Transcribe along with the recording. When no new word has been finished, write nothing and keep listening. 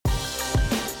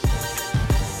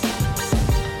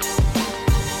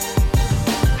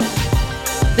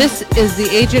This is the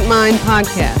Agent Mind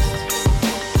Podcast.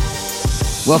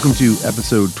 Welcome to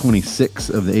episode 26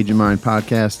 of the Agent Mind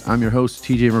Podcast. I'm your host,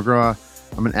 TJ McGraw.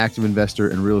 I'm an active investor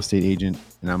and real estate agent,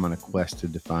 and I'm on a quest to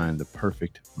define the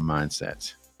perfect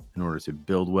mindset in order to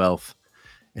build wealth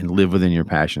and live within your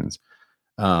passions.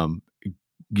 As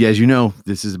you know,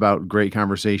 this is about great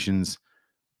conversations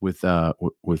with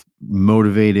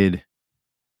motivated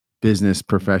business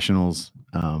professionals.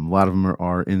 A lot of them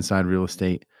are inside real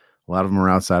estate. A lot of them are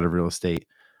outside of real estate.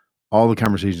 All the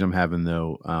conversations I'm having,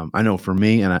 though, I know for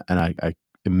me, and I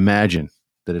imagine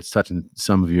that it's touching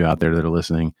some of you out there that are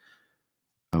listening.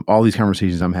 All these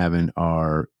conversations I'm having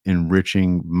are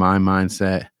enriching my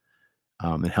mindset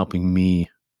and helping me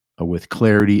with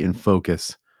clarity and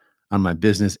focus on my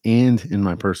business and in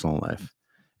my personal life,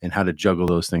 and how to juggle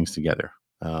those things together.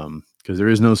 Because there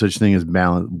is no such thing as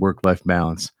balance, work-life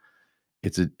balance.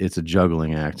 It's a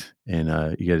juggling act, and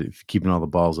you got to keeping all the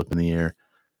balls up in the air.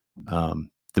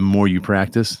 The more you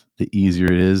practice, the easier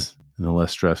it is and the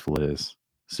less stressful it is.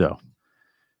 So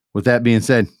with that being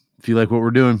said, if you like what we're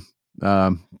doing,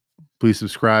 please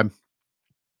subscribe.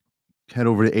 Head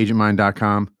over to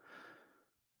agentmind.com.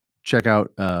 Check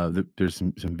out, there's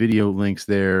some video links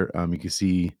there. You can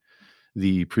see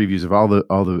the previews of all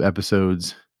the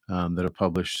episodes that are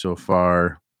published so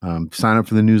far. Sign up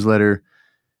for the newsletter,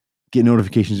 get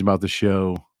notifications about the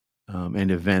show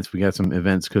and events. We got some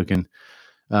events cooking.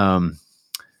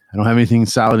 I don't have anything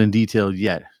solid and detailed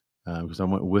yet because I'm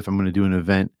going to do an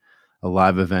event, a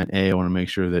live event. I want to make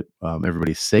sure that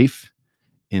everybody's safe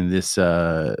in this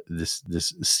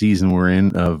this season we're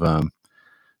in of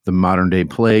the modern day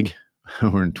plague.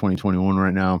 We're in 2021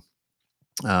 right now.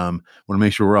 Want to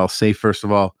make sure we're all safe, first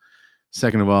of all.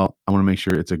 Second of all, I want to make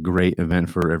sure it's a great event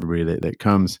for everybody that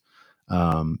comes.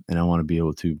 And I want to be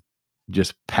able to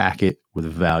just pack it with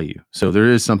value. So there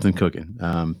is something cooking.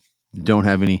 Don't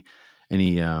have any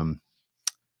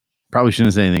probably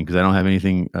shouldn't say anything because I don't have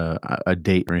anything, a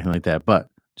date or anything like that, but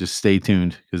just stay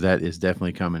tuned because that is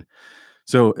definitely coming.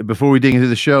 So before we dig into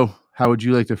the show, how would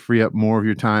you like to free up more of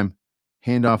your time,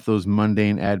 hand off those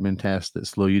mundane admin tasks that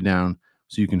slow you down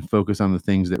so you can focus on the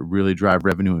things that really drive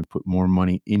revenue and put more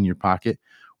money in your pocket?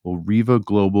 Well, Riva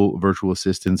Global Virtual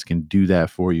Assistants can do that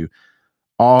for you.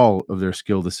 All of their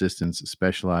skilled assistants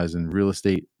specialize in real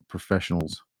estate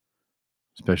professionals,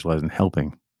 specialize in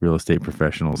helping real estate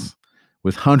professionals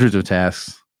with hundreds of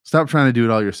tasks. Stop trying to do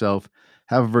it all yourself.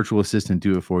 Have a virtual assistant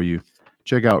do it for you.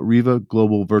 Check out Riva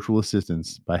Global Virtual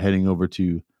Assistants by heading over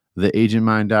to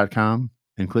theagentmind.com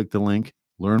and click the link.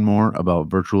 Learn more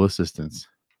about virtual assistants.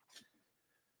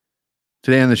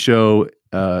 Today on the show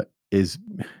is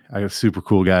I got a super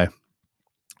cool guy,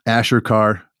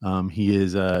 Carr.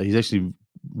 He's actually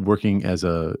working as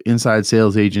a inside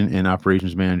sales agent and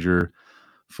operations manager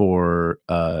for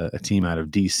a team out of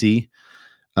DC.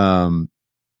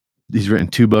 He's written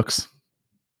 2 books.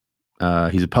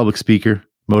 He's a public speaker,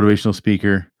 motivational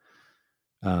speaker.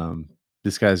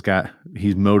 This guy's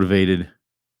he's motivated.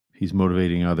 He's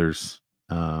motivating others.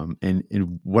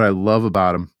 And what I love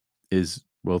about him is,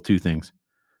 2 things.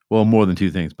 Well, more than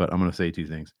 2 things, but I'm going to say 2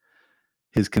 things.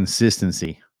 His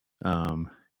consistency.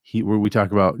 We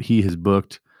talk about, he has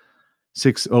booked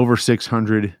over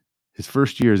 600. His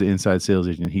first year as an inside sales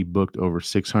agent, he booked over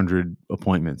 600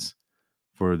 appointments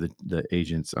for the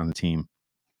agents on the team.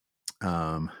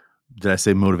 Did I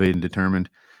say motivated and determined?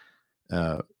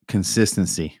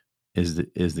 Consistency is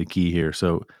the key here.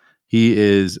 So he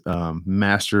is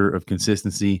master of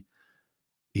consistency.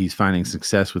 He's finding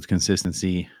success with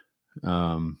consistency.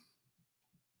 And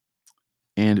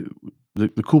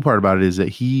the cool part about it is that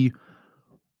he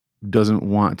doesn't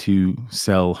want to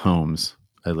sell homes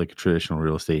like a traditional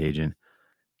real estate agent.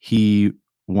 He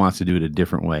wants to do it a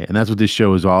different way. And that's what this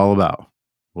show is all about.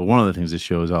 Well, one of the things this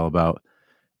show is all about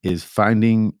is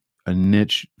finding a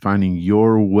niche, finding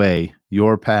your way,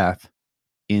 your path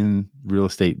in real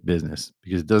estate business,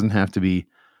 because it doesn't have to be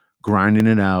grinding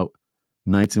it out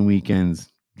nights and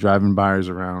weekends, driving buyers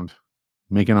around,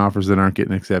 making offers that aren't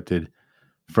getting accepted,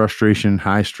 frustration,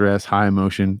 high stress, high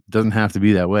emotion. It doesn't have to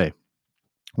be that way.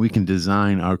 We can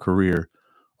design our career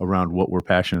around what we're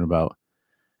passionate about.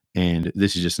 And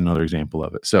this is just another example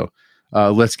of it. So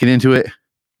let's get into it.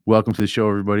 Welcome to the show,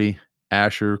 everybody.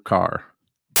 Carr.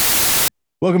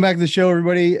 Welcome back to the show,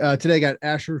 everybody. Today I got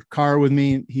Carr with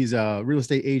me. He's a real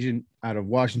estate agent out of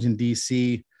Washington,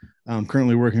 D.C.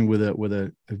 Currently working with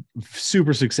a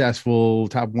super successful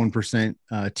top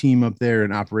 1% team up there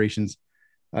in operations.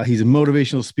 He's a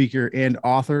motivational speaker and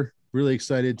author. Really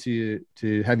excited to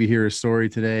have you hear his story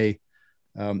today.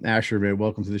 Man,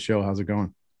 welcome to the show. How's it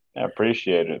going? I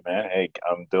appreciate it, man. Hey,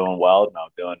 I'm doing well, and I'm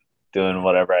doing doing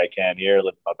whatever I can here,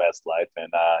 living my best life,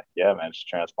 and yeah, man, just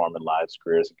transforming lives,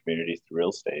 careers, and communities through real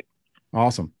estate.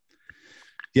 Awesome.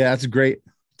 Yeah, that's great.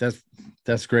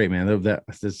 That's great, man.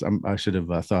 I should have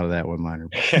thought of that one liner.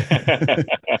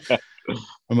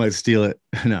 I might steal it.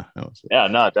 No. Yeah,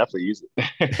 no, definitely use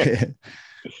it.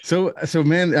 So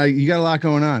man, you got a lot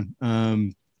going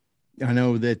on. I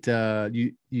know that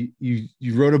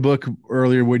you wrote a book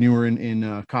earlier when you were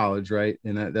in college, right?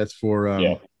 And that's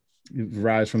for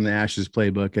Rise from the Ashes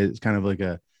playbook. It's kind of like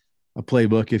a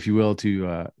playbook, if you will,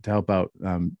 to help out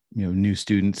new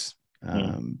students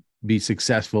be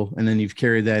successful. And then you've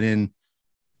carried that in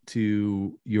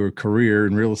to your career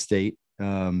in real estate.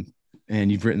 And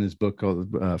you've written this book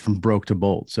called From Broke to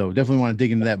Bold. So definitely want to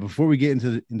dig into that before we get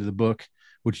into the book,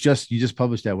 which you just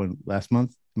published that one last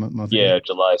month Yeah, ago?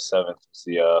 July 7th is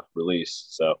the release.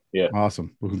 So yeah.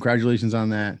 Awesome. Well, congratulations on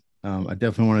that. I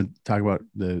definitely want to talk about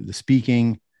the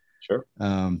speaking, Sure.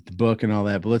 The book and all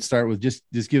that. But let's start with just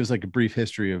give us like a brief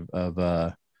history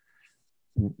of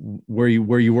where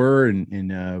you were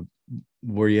and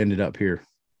where you ended up here.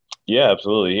 Yeah,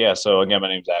 absolutely. Yeah. So again, my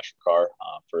name is Asher Carr.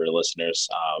 For listeners,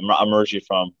 I'm originally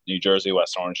from New Jersey,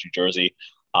 West Orange, New Jersey,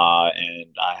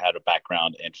 and I had a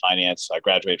background in finance. I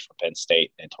graduated from Penn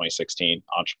State in 2016,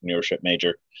 entrepreneurship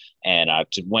major, and I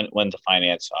went to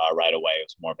finance right away. I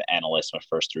was more of an analyst my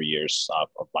first 3 years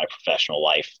of my professional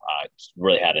life. I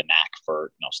really had a knack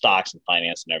for stocks and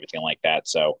finance and everything like that.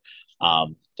 So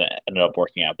ended up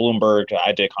working at Bloomberg.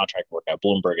 I did contract work at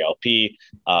Bloomberg LP,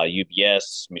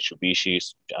 UBS, Mitsubishi,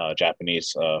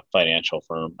 Japanese financial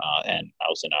firm, and I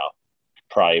was in a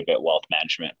private wealth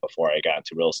management before I got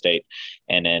into real estate.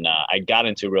 And then I got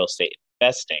into real estate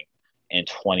investing in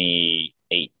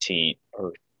 2018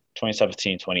 or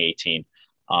 2017, 2018.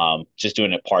 Just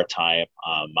doing it part time.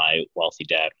 My wealthy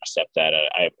dad, my stepdad,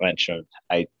 I mentioned,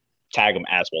 I tag him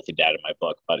as wealthy dad in my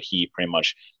book, but he pretty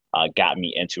much got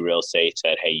me into real estate.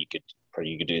 Said, hey, you could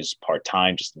do this part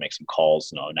time just to make some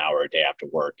calls, an hour a day after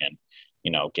work, and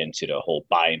get into the whole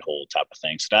buy and hold type of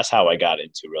thing. So that's how I got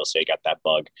into real estate, got that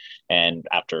bug. And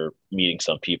after meeting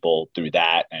some people through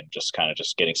that and just kind of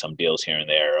just getting some deals here and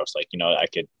there, I was like,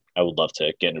 I would love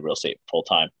to get into real estate full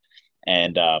time.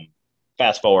 And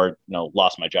fast forward,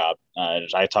 lost my job.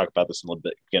 I talk about this a little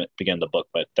bit beginning of the book,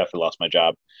 but definitely lost my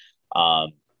job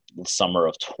summer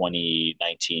of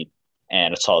 2019.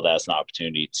 And I saw that as an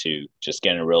opportunity to just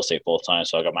get into real estate full time.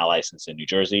 So I got my license in New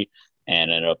Jersey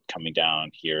and ended up coming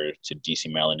down here to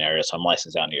DC, Maryland area. So I'm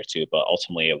licensed down here too. But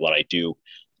ultimately, what I do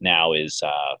now is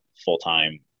full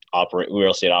time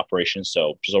real estate operations.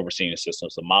 So just overseeing the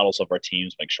systems, the models of our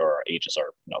teams, make sure our agents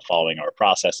are following our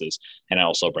processes, and I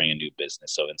also bring in new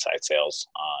business, so inside sales,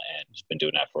 and just been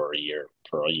doing that for a year,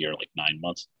 like 9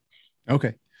 months.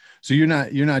 Okay, so you're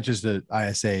not just a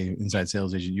ISA inside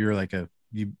sales agent. You're like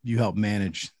you help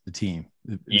manage the team,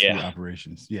 the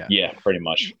operations. Yeah, pretty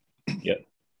much. Yeah.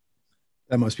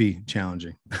 That must be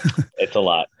challenging. It's a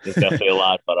lot. It's definitely a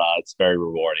lot, but it's very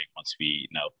rewarding once we,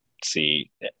 see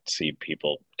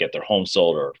people get their home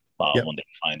sold or when they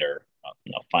find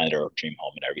their dream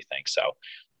home and everything. So,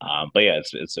 but yeah,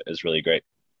 it's really great.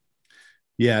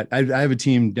 Yeah, I have a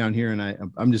team down here, and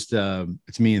I'm just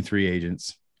it's me and 3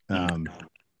 agents.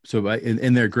 So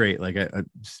and they're great. Like I'm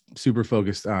super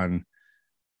focused on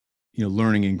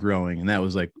learning and growing. And that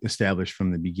was like established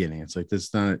from the beginning. It's like,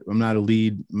 I'm not a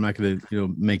lead. I'm not going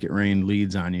to, make it rain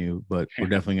leads on you, but we're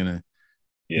definitely going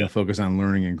to focus on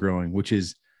learning and growing, which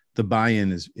is the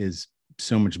buy-in is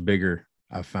so much bigger.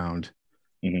 I've found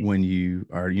when you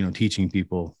are, teaching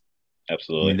people.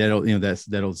 Absolutely. I mean,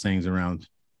 that old saying's around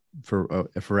for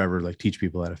forever, like teach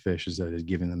people how to fish is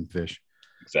giving them fish.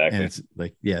 Exactly. And it's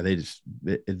like,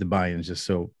 the buy-in is just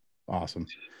so awesome.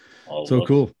 So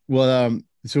cool. Well,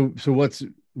 so what's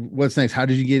next? How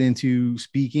did you get into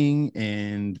speaking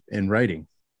and writing?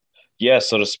 Yeah,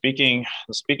 so the speaking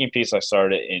piece I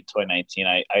started in 2019.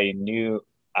 I knew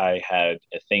I had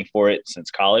a thing for it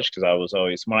since college because I was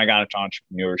always, when I got into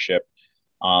entrepreneurship,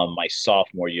 my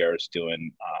sophomore year,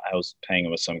 I was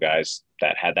hanging with some guys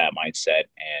that had that mindset,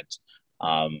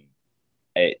 and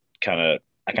I kind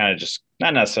of just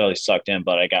not necessarily sucked in,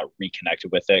 but I got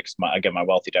reconnected with it. Cause my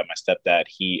wealthy dad, my stepdad,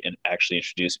 he actually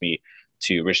introduced me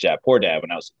to Rich Dad Poor Dad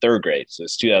when I was in 3rd grade. So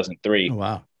it's 2003. Oh,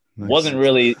 wow. Nice. Wasn't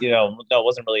really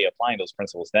applying those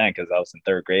principles then because I was in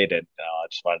 3rd grade and I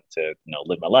just wanted to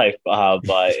live my life.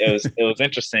 But it was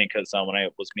interesting because when I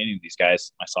was meeting these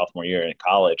guys my sophomore year in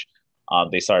college,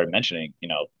 they started mentioning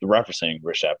referencing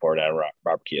Rich Dad Poor Dad,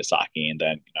 Robert Kiyosaki, and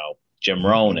then Jim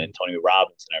Rohn and Tony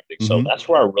Robbins and everything. So that's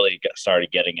where I really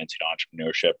started getting into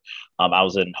entrepreneurship. I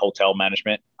was in hotel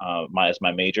management as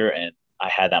my major, and I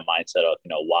had that mindset of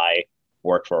why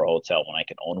work for a hotel when I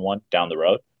can own one down the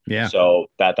road. Yeah. So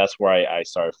that's where I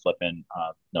started flipping,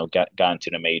 got into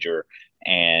the major,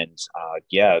 and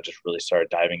just really started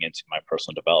diving into my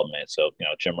personal development. So,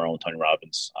 Jim Rohn, Tony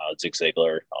Robbins, Zig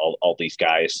Ziglar, all these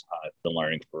guys I've been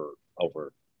learning for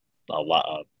over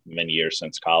many years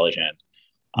since college, and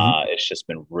it's just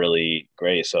been really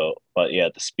great. So, but yeah,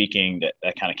 the speaking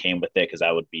that kind of came with it, because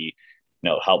I would be,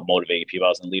 help motivate people. I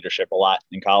was in leadership a lot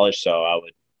in college, so I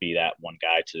would be that one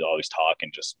guy to always talk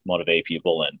and just motivate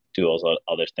people and do those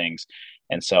other things.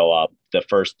 And so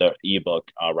the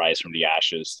ebook, Rise from the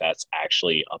Ashes, that's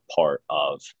actually a part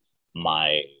of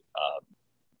my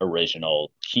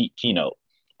original keynote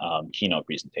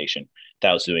presentation that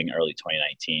I was doing early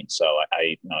 2019. So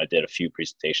I did a few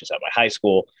presentations at my high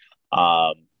school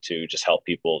to just help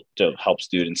people, to help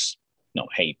students,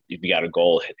 hey, if you got a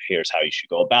goal, here's how you should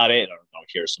go about it. Or,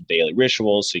 here's some daily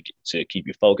rituals to keep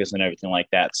you focused and everything like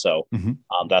that. So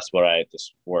that's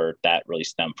where that really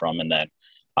stemmed from. And then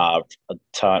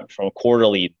from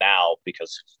quarterly now,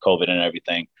 because of COVID and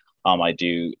everything, I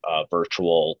do a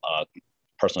virtual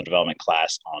personal development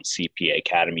class on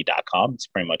cpaacademy.com. It's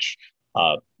pretty much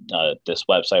this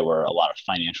website where a lot of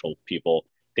financial people,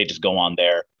 they just go on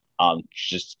there,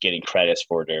 just getting credits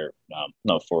for their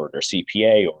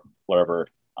CPA or whatever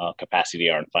capacity they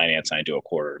are in finance. And I do a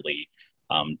quarterly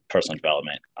personal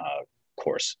development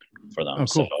course for them. Oh, cool.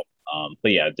 So,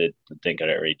 but yeah, I think I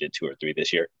already did 2 or 3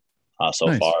 this year so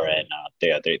Nice. far, and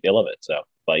they love it. So,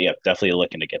 but yeah, definitely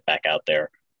looking to get back out there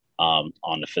on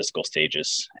the physical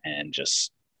stages, and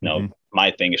just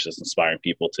my thing is just inspiring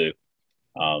people to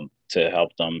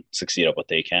help them succeed at what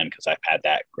they can, because I've had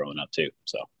that growing up too.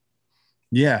 So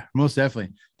yeah, most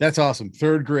definitely. That's awesome.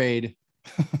 3rd grade,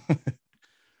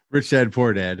 Rich Dad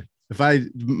Poor Dad.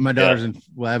 My daughter's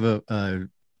will have a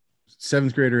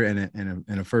 7th grader and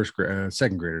a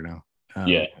second grader now.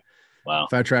 Wow.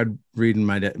 If I tried reading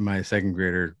my 2nd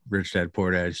grader Rich Dad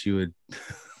Poor Dad, she would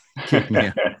kick me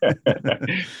out.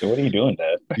 What are you doing,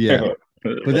 Dad? Yeah.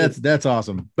 But that's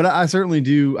awesome. But I certainly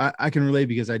do. I can relate,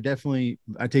 because I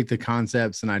take the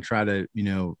concepts and I try to,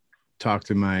 talk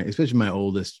to especially my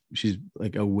oldest. She's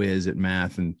like a whiz at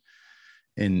math,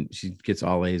 and she gets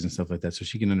all A's and stuff like that. So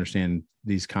she can understand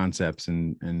these concepts.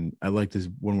 And I like this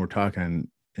when we're talking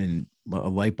and a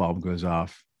light bulb goes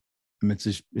off. I mean,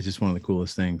 it's just one of the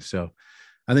coolest things. So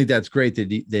I think that's great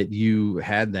that you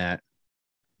had that,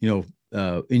 in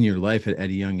your life at a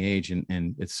young age,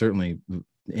 and it's certainly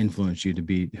influenced you to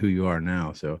be who you are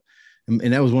now. So, and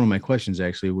that was one of my questions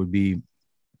actually, would be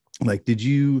like, did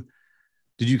you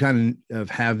kind of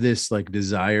have this like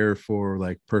desire for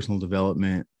like personal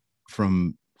development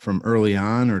from early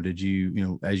on, or did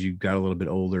you, as you got a little bit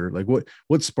older, like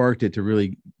what sparked it to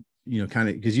really, kind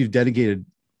of, because you've dedicated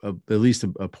at least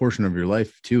a portion of your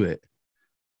life to it.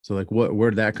 So like,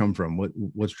 where did that come from?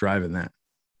 What's driving that?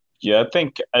 Yeah, I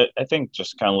think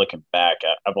just kind of looking back,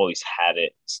 I've always had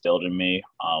it instilled in me.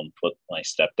 With my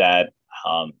stepdad,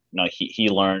 he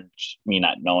learned, me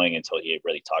not knowing until he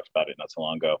really talked about it not too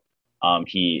long ago.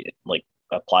 He like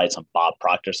applied some Bob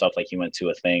Proctor stuff. Like he went to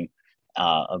a thing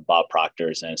of Bob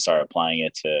Proctor's and started applying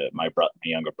it to my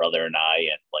younger brother and I,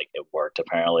 and like it worked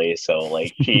apparently. So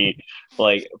like he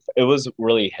like it was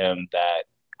really him that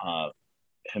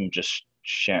him just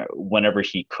share whenever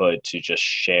he could, to just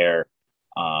share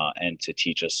and to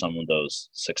teach us some of those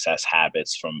success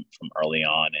habits from early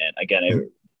on. And again,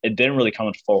 it didn't really come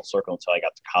into full circle until I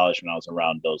got to college, when I was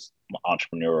around those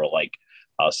entrepreneurial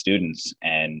students.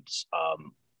 And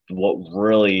what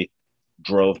really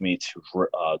drove me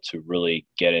to really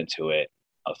get into it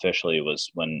officially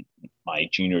was when my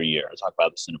junior year. I talk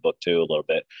about this in the book too a little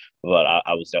bit, but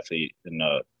I was definitely in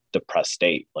a depressed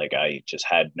state. Like I just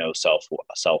had no self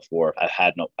worth. I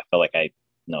felt like I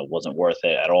wasn't worth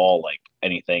it at all. Like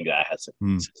anything that I had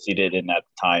succeeded in at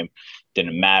the time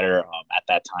didn't matter. At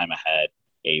that time, I had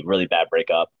a really bad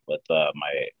breakup with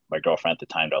my girlfriend at the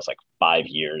time. That was like 5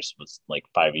 years.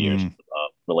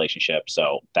 Relationship.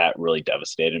 So that really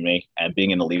devastated me. And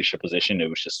being in the leadership position, it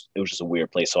was just a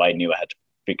weird place. So I knew I had to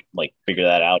figure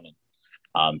that out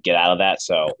and get out of that.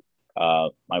 So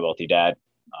my wealthy dad,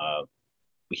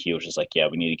 he was just like, yeah,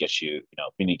 we need to get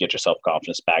your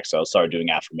self-confidence back. So I started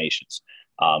doing affirmations,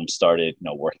 started,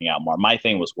 working out more. My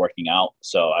thing was working out.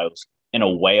 So I was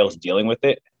dealing with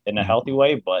it in a healthy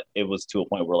way, but it was to a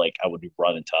point where like I would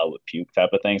run until I would puke type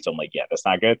of thing. So I'm like, yeah, that's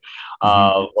not good.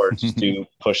 Or just do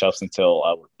push-ups until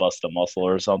I would bust a muscle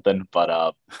or something.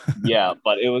 But yeah,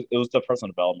 but it was the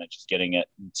personal development, just getting it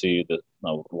into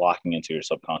walking into your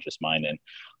subconscious mind,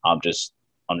 and just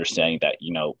understanding that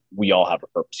we all have a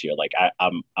purpose here. Like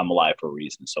I'm alive for a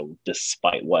reason. So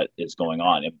despite what is going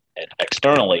on and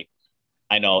externally,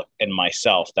 I know in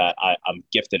myself that I'm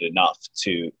gifted enough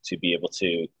to be able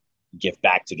to give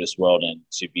back to this world and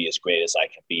to be as great as I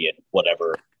can be in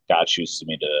whatever God chooses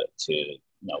me to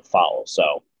follow.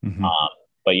 So, Mm-hmm. um,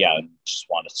 but yeah, just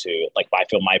wanted to like I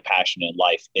feel my passion in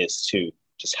life is to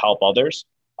just help others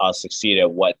succeed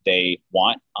at what they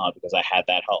want because I had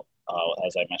that help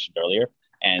as I mentioned earlier,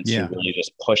 and to Yeah. really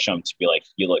just push them to be like,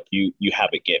 you look, you have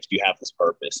a gift, you have this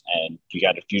purpose, and you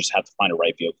just have to find a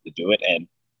right vehicle to do it, and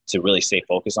to really stay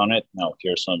focused on it.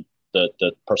 Here's some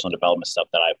the personal development stuff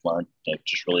that I've learned to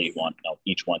just really want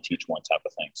each one teach one type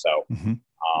of thing. So Mm-hmm.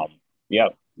 yeah,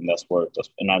 and that's where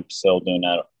and I'm still doing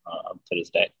that to this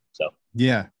day. So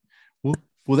yeah, well,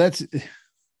 that's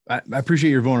I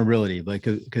appreciate your vulnerability, like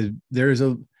because there's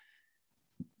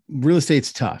real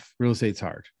estate's tough. Real estate's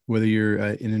hard. Whether you're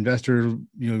an investor,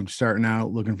 starting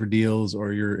out looking for deals,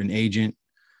 or you're an agent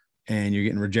and you're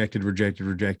getting rejected,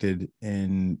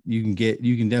 and you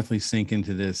can definitely sink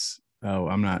into this. Oh,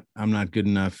 I'm not good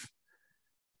enough.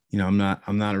 I'm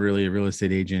not really a real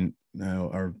estate agent,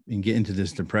 and get into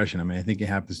this depression. I mean, I think it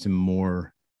happens to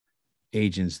more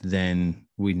agents than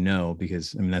we know,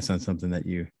 because that's not something that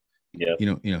you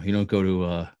don't go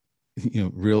to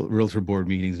realtor board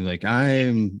meetings and like,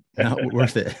 I'm not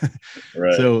worth it.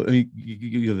 right. So I mean,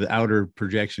 the outer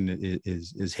projection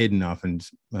is hidden often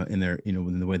in their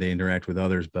in the way they interact with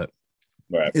others, but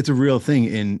right. It's a real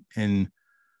thing, and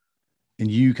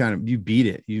you you beat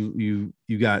it, you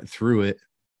got through it,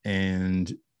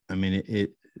 and I mean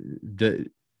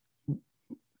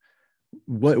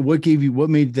what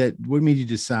made you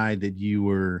decide that you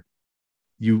were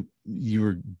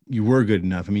good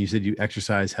enough? I mean, you said you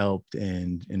exercise helped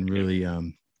and really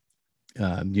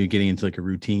you're getting into like a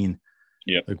routine.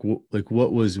 Yeah.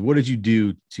 What did you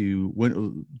do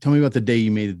tell me about the day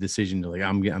you made the decision to like,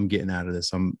 I'm getting out of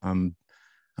this. I'm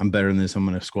better than this. I'm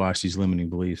going to squash these limiting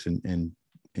beliefs and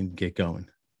get going.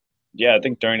 Yeah, I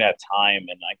think during that time,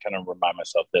 and I kind of remind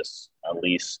myself this at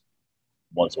least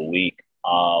once a week,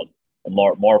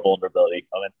 more vulnerability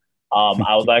coming.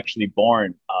 I was actually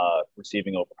born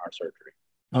receiving open heart surgery.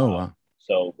 Oh, wow.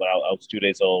 So when I was 2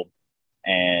 days old,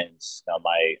 and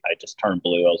I just turned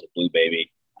blue. I was a blue baby.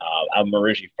 I'm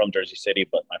originally from Jersey City,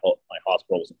 but my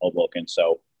hospital was in Hoboken.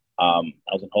 So I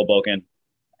was in Hoboken,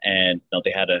 and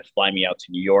they had to fly me out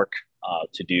to New York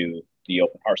to do the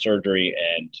open heart surgery.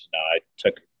 And I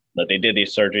took. They did the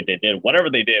surgery. They did whatever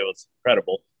they did. It was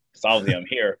incredible. Because obviously I'm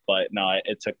here, but no,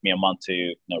 it took me a month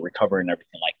to recover and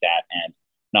everything like that. And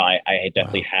no, I had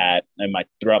definitely had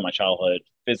throughout my childhood,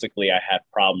 physically, I had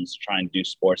problems trying to do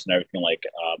sports and everything. Like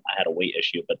I had a weight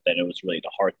issue, but then it was really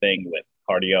the heart thing with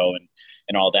cardio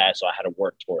and all that. So I had to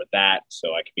work toward that so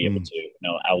I could be able to.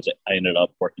 I ended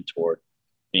up working toward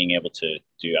being able to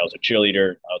do. I was a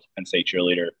cheerleader. I was a Penn State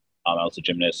cheerleader. I was a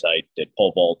gymnast. I did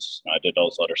pole vaults. I did all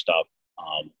this other stuff.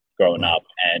 Growing up,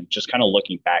 and just kind of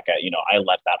looking back at, I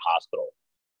left that hospital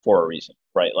for a reason,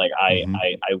 right? Like I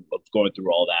was going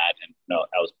through all that, and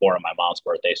I was born on my mom's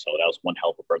birthday, so that was one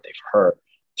hell of a birthday for her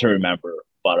to remember.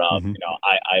 But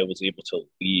I was able to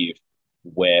leave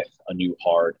with a new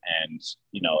heart, and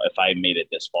if I made it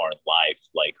this far in life,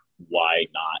 like why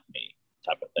not me,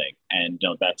 type of thing. And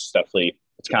that's definitely,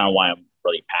 it's kind of why I'm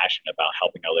really passionate about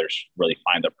helping others really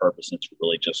find their purpose and to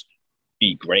really just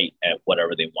be great at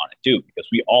whatever they want to do, because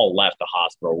we all left the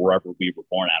hospital wherever we were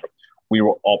born out of. We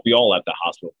all left the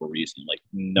hospital for a reason. Like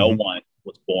no one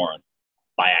was born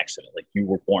by accident. Like you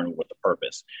were born with a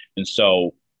purpose. And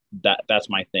so that's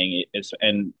my thing.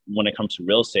 And when it comes to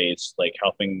real estate, it's like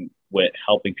helping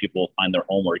people find their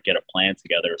home or get a plan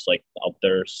together. It's like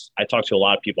I talk to a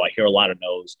lot of people. I hear a lot of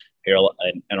no's,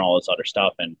 and all this other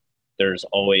stuff. And there's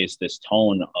always this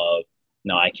tone of,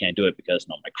 no, I can't do it because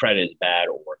my credit is bad,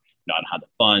 or not have the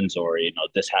funds, or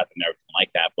this happened and everything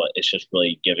like that. But it's just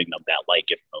really giving them that light,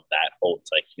 giving them that hope.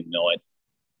 It's like,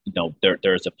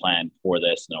 there's a plan for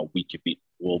this.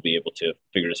 We'll be able to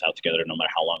figure this out together, no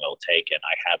matter how long it'll take. And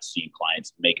I have seen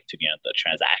clients make it to the end of the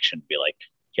transaction, be like,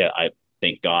 yeah, I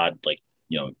thank God, like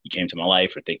you came to my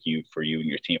life, or thank you for you and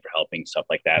your team for helping, stuff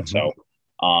like that. So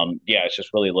yeah, it's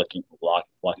just really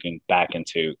looking back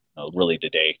into really the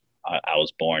day I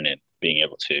was born, and being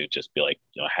able to just be like,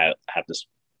 have this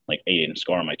like A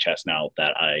score on my chest now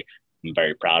that I am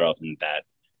very proud of, and that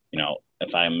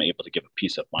if I'm able to give a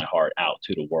piece of my heart out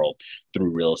to the world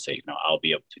through real estate, I'll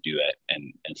be able to do it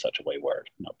in such a way where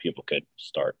people could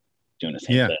start doing the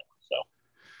same thing. So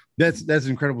that's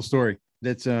an incredible story.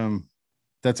 That's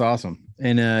awesome.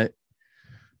 And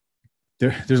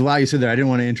there's a lot you said there. I didn't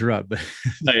want to interrupt, but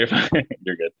no, you're fine.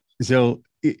 You're good. So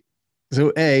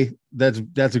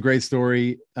that's a great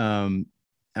story.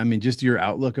 I mean, just your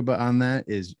outlook on that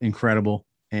is incredible.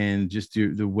 and just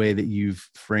the way that you've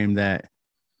framed that.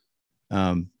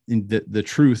 In the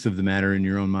truth of the matter in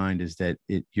your own mind is that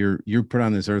you're put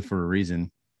on this earth for a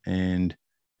reason. And,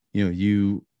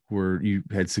 you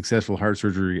had successful heart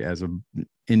surgery as a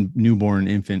newborn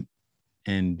infant,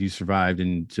 and you survived.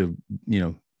 And so,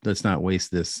 let's not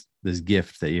waste this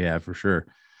gift that you have, for sure.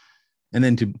 And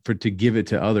then to give it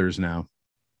to others now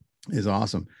is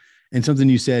awesome. And something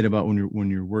you said about when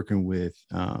you're working with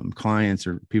clients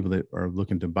or people that are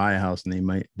looking to buy a house,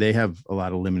 and they have a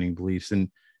lot of limiting beliefs. And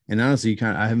honestly,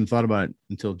 I haven't thought about it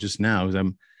until just now,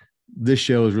 because this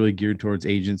show is really geared towards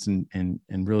agents and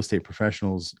real estate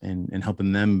professionals, and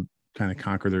helping them kind of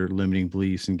conquer their limiting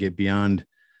beliefs and get beyond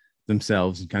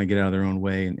themselves and kind of get out of their own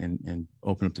way and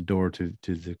open up the door to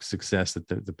the success, that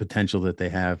the potential that they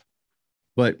have.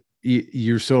 But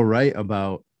you're so right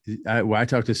about, I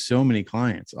talk to so many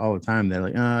clients all the time. They're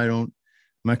like,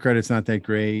 my credit's not that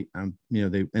great.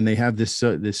 They have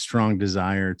this strong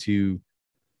desire to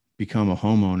become a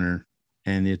homeowner,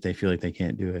 and yet they feel like they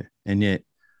can't do it. And yet,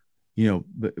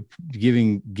 but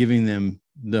giving them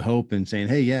the hope and saying,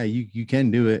 hey, yeah, you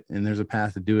can do it. And there's a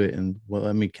path to do it. And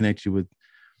let me connect you with,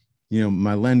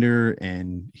 my lender,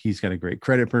 and he's got a great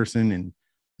credit person,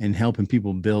 and helping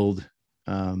people build,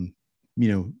 and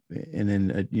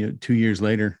then, 2 years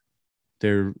later,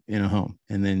 they're in a home,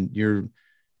 and then you're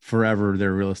forever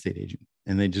their real estate agent,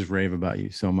 and they just rave about you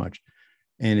so much.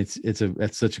 And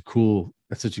that's such a cool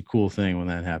thing when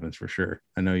that happens, for sure.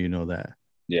 I know, that.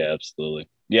 Yeah, absolutely.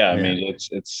 Yeah. I mean,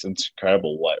 it's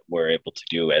incredible what we're able to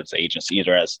do as agents,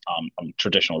 either as a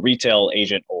traditional retail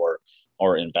agent or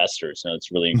investors. And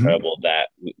it's really incredible that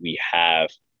we have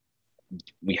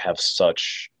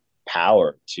such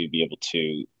power to be able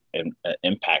to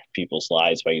impact people's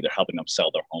lives by either helping them sell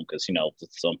their home. Because,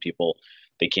 some people,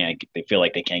 they feel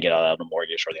like they can't get out of the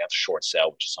mortgage, or they have to short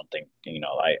sell, which is something,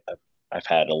 I've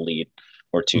had a lead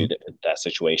or two that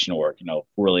situation, or,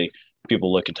 really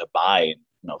people looking to buy,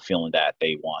 feeling that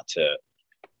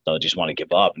they'll just want to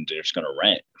give up and they're just going to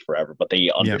rent forever. But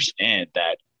they understand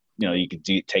that, you can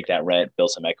take that rent,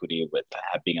 build some equity with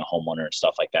being a homeowner and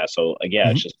stuff like that. So again,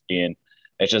 it's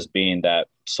just being that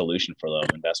solution for them.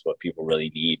 And that's what people really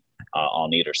need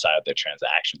on either side of their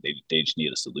transaction. They just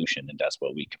need a solution, and that's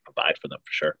what we can provide for them,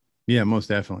 for sure. Yeah, most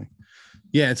definitely.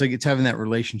 Yeah. It's having that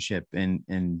relationship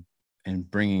and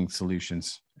bringing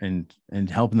solutions and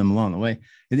helping them along the way,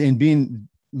 and being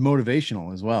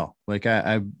motivational as well. Like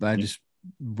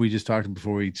we just talked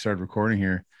before we started recording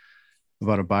here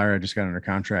about a buyer I just got under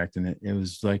contract, and it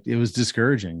was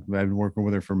discouraging. I've been working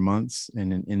with her for months,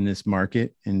 and in this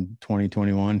market in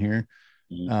 2021 here,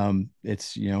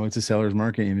 it's a seller's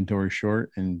market, inventory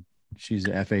short, and she's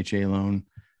an FHA loan,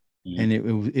 and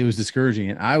it was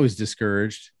discouraging, and I was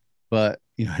discouraged, but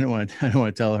I don't want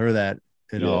to tell her that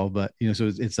at all, but so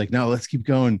it's like, no, let's keep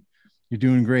going. You're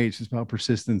doing great. It's just about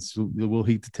persistence. We'll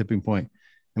heat the tipping point,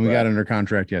 and we got under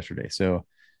contract yesterday, so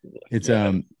it's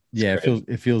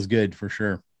it feels good, for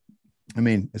sure. I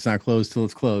mean, it's not closed till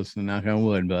it's closed, and knock on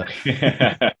wood, but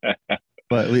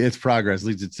but it's progress. At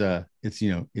least it's there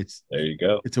you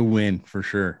go. It's a win, for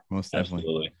sure. Most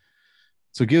definitely.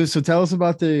 Absolutely. So tell us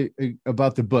about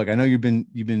the book. I know you've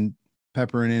been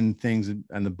peppering in things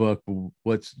on the book.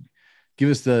 Give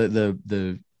us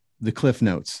the cliff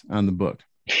notes on the book.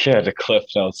 Yeah, the cliff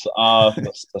notes,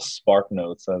 the spark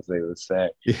notes, as they would say.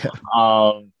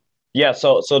 Yeah.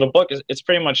 So the book it's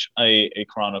pretty much a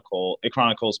chronicle. It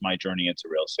chronicles my journey into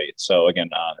real estate. So again,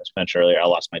 as mentioned earlier, I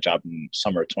lost my job in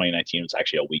summer of 2019. It was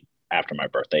actually a week after my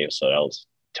birthday, so that was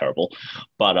terrible.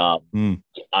 But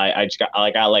I just got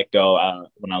I let go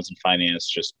when I was in finance,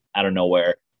 just out of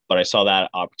nowhere. But I saw that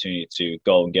opportunity to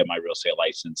go and get my real estate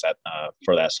license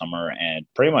for that summer, and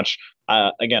pretty much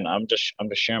again, I'm just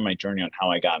sharing my journey on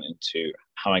how I got into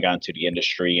the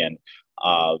industry. And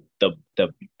the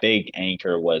big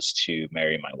anchor was to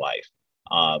marry my wife,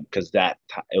 because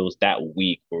it was that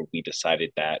week where we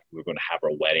decided that we were going to have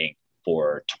our wedding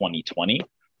for 2020,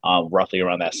 roughly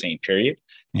around that same period.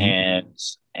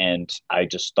 And I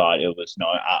just thought it was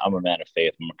I'm a man of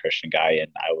faith. I'm a Christian guy,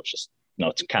 and I was just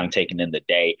kind of taking in the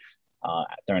day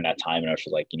during that time, and I was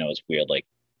just like, it's weird. Like,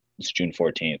 it's June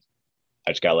 14th.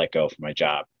 I just got let go from my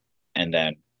job, and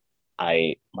then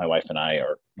my wife and I,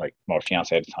 or like my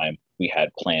fiance at the time, we had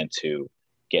planned to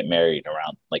get married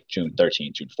around like June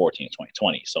 13th, June 14th,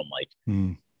 2020. So I'm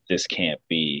like, this can't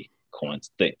be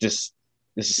coincidence. This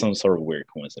is some sort of weird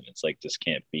coincidence. Like, this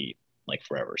can't be like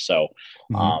forever. So,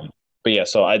 but yeah,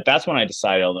 so that's when I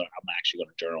decided I'm actually going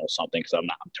to journal something, because I'm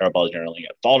terrible at journaling.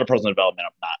 With all the personal development,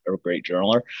 I'm not a great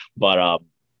journaler, but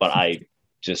I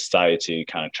just decided to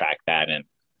kind of track that. And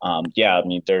Yeah, I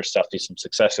mean, there's definitely some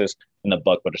successes in the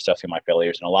book, but there's definitely my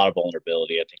failures and a lot of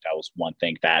vulnerability. I think that was one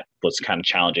thing that was kind of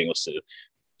challenging, was to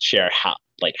share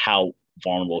how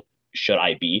vulnerable should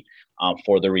I be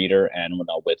for the reader. And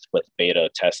with beta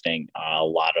testing, a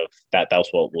lot of that was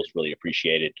what was really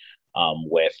appreciated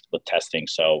with testing.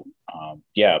 So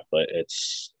yeah, but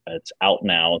it's out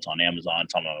now. It's on Amazon.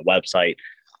 It's on a website.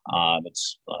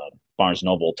 It's Barnes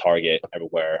Noble, Target,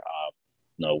 everywhere.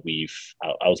 No,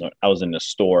 I was in the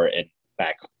store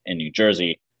back in New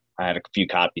Jersey. I had a few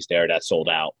copies there that sold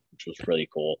out, which was really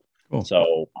cool. Cool.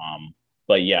 So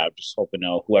but yeah, I'm just hoping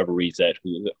whoever reads it,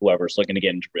 whoever's looking to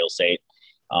get into real estate,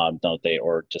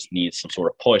 or just needs some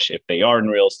sort of push if they are in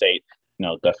real estate,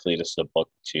 definitely this is a book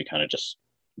to kind of just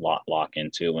lock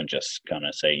into and just kind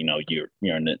of say, you're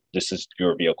in it. This is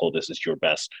your vehicle. This is your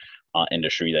best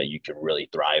industry that you can really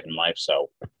thrive in life. So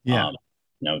Yeah.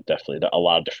 Definitely a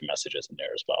lot of different messages in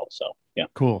there as well. So yeah.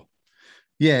 Cool.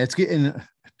 Yeah, it's getting,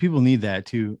 people need that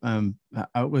too.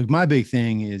 My big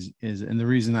thing is, and the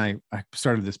reason I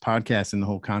started this podcast and the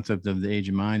whole concept of the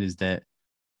Agent Mind is that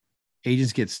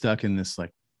agents get stuck in this,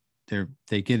 like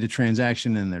they get a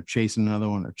transaction and they're chasing another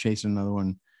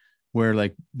one, where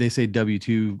like they say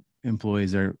W-2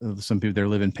 employees are, some people, they're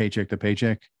living paycheck to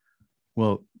paycheck.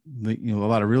 Well, a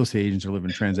lot of real estate agents are living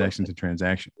transaction to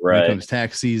transaction. Right. When it comes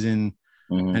tax season,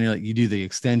 Mm-hmm. and you do the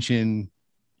extension,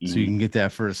 so you can get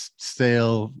that first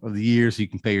sale of the year, so you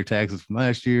can pay your taxes from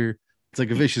last year. It's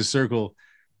like a vicious circle,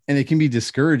 and it can be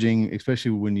discouraging,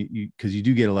 especially when because you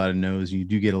do get a lot of no's, and you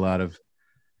do get a lot of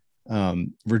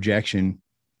rejection.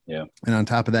 Yeah. And on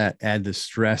top of that, add the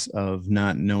stress of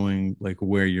not knowing like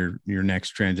where your next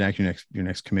transaction, your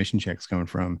next commission check's coming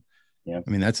from. Yeah. I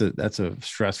mean, that's a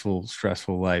stressful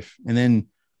life. And then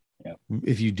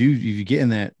if you get in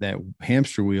that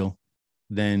hamster wheel,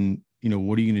 then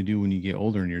what are you going to do when you get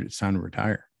older and it's time to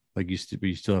retire? Like you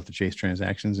still have to chase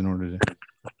transactions in order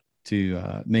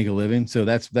to make a living. So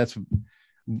that's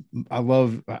I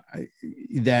love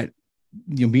that,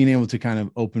 being able to kind of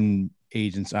open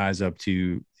agents' eyes up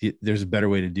to there's a better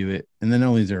way to do it. And then not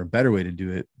only is there a better way to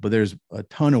do it, but there's a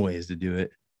ton of ways to do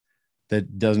it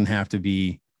that doesn't have to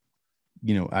be,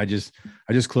 I just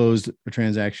closed a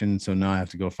transaction, so now I have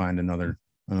to go find another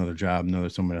job,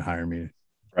 someone to hire me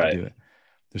to do it.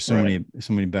 There's so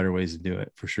many better ways to do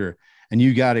it, for sure. And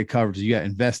you got it covered. You got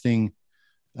investing.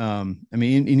 I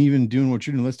mean, and even doing what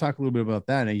you're doing. Let's talk a little bit about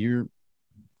that. And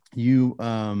you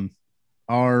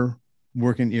are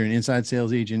working. You're an inside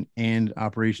sales agent and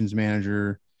operations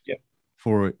manager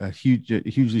for a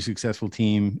hugely successful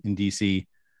team in DC.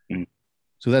 Mm-hmm.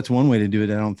 So that's one way to do it.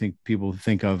 I don't think people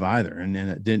think of either. And then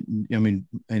it didn't. I mean,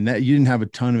 and that you didn't have a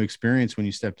ton of experience when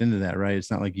you stepped into that, right?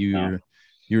 It's not like you're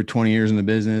 20 years in the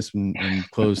business and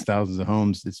closed thousands of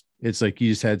homes. It's like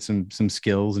you just had some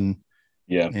skills and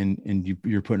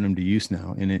you're putting them to use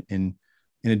now in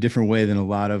a different way than a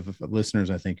lot of listeners,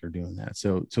 I think, are doing that.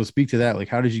 So speak to that. Like,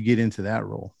 how did you get into that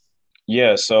role?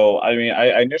 Yeah. So, I mean,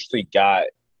 I initially got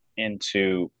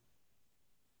into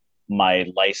my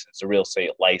license, the real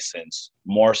estate license,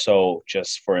 more so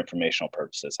just for informational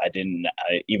purposes.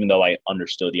 Even though I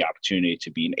understood the opportunity to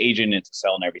be an agent and to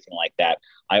sell and everything like that,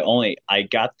 I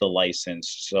got the license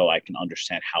so I can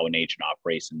understand how an agent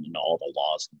operates and all the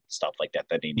laws and stuff like that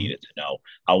they needed to know.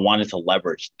 I wanted to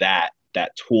leverage that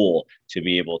tool to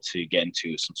be able to get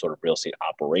into some sort of real estate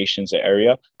operations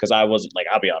area, because I wasn't, like,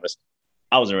 I'll be honest,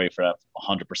 I wasn't ready for that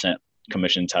 100%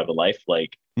 commission type of life.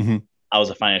 Like, I was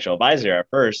a financial advisor at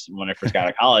first when I first got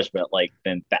out of college, but like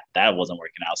then that wasn't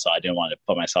working out. So I didn't want to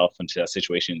put myself into that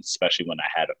situation, especially when I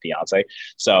had a fiance.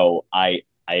 So I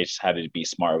just had to be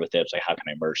smart with it. It's like, how can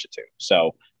I merge the two?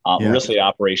 So real estate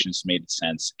operations made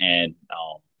sense. And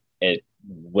it,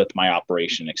 with my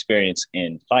operation experience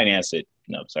in finance,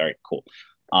 it's very cool.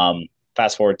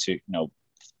 Fast forward to,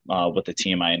 with the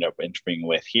team I ended up interviewing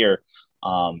with here,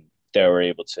 they were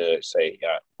able to say,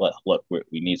 look,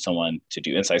 we need someone to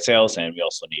do inside sales, and we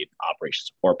also need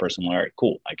operations support person. All right,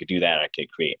 cool. I could do that. I could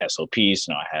create SOPs.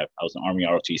 I was an Army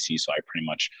ROTC, so I pretty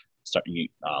much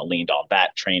leaned on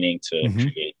that training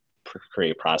to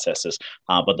create processes.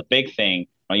 But the big thing,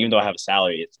 even though I have a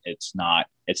salary, it's not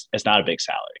a big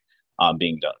salary,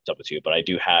 being W-2, but I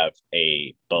do have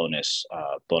a bonus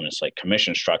like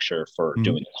commission structure for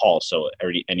doing the calls. So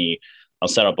I'll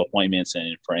set up appointments,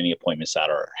 and for any appointments that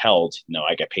are held,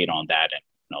 I get paid on that, and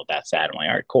that's that. I'm like,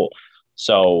 all right, cool.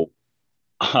 So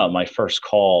my first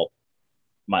call,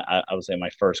 I would say my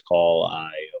first call,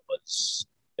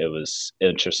 it was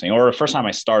interesting. Or the first time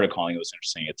I started calling, it was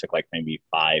interesting. It took like maybe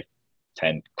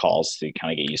 5-10 calls to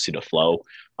kind of get used to the flow.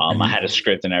 I had a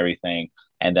script and everything,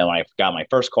 And then when I got my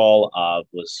first call,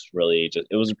 was really just,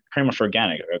 it was pretty much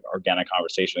organic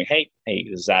conversation. Like, hey,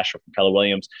 this is Asher from Keller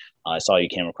Williams. I saw you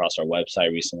came across our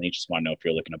website recently. Just want to know if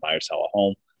you're looking to buy or sell a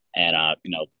home. And,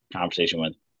 conversation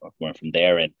went from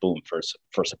there, and boom, first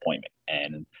appointment.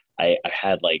 And I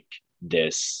had like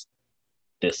this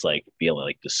like feeling,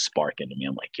 like this spark into me.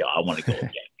 I'm like, yo, I want to go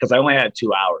again, because I only had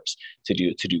 2 hours to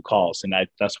do calls, and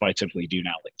that's what I typically do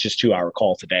now, like just 2 hour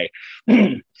calls a day.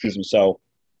 Excuse me. So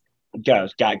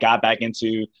got back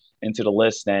into the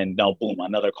list, and no, boom,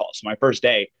 another call. So my first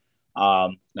day,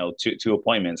 two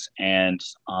appointments, and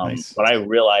Nice. what I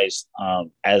realized,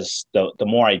 as the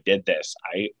more I did this,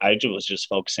 I was just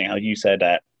focusing, how you said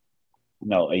that,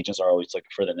 agents are always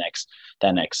looking for the next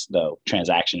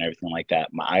transaction, everything like that.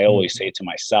 I always say to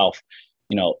myself,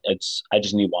 I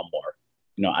just need one more.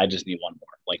 I just need one more,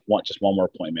 like just one more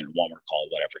appointment, one more call,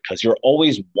 whatever, because you're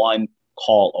always one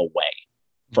call away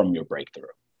from your breakthrough.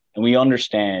 And we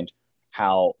understand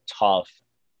how tough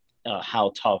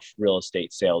real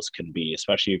estate sales can be,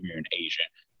 especially if you're an agent.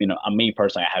 Me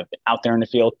personally, I have been out there in the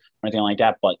field or anything like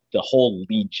that, but the whole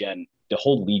lead gen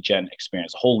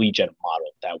experience, the whole lead gen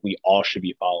model that we all should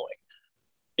be following.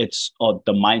 It's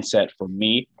the mindset for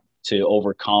me to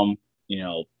overcome,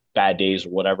 bad days or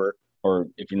whatever, or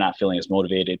if you're not feeling as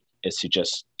motivated, is to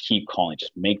just keep calling,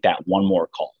 just make that one more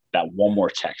call, that one more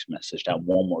text message, that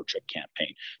one more drip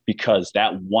campaign, because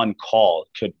that one call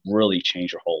could really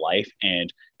change your whole life.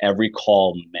 And every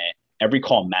call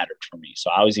mattered for me.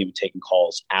 So I was even taking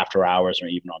calls after hours or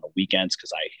even on the weekends,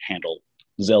 because I handle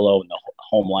Zillow and the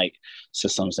home light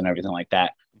systems and everything like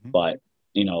that. But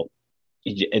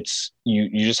it's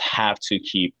you just have to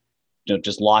keep,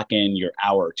 just lock in your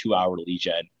hour or 2 hour lead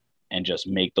gen and just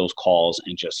make those calls,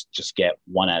 and just get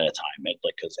one at a time.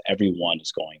 Because everyone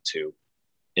is going to,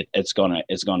 it's gonna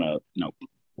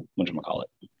what do you call it,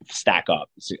 stack up.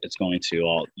 It's going to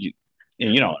all you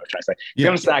know what I'm trying to say. It's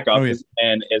going to stack up,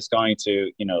 and it's going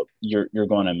to, you're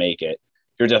going to make it.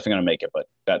 You're definitely going to make it. But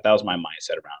that was my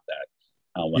mindset around that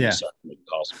when I started making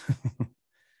calls.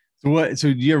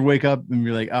 So do you ever wake up and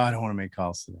you're like, oh, I don't want to make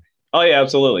calls today? Oh yeah,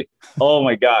 absolutely. Oh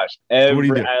my gosh, So what do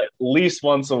you do? at least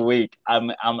once a week, I'm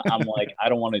like, I just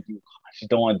don't want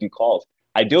to do calls.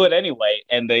 I do it anyway,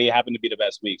 and they happen to be the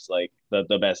best weeks, like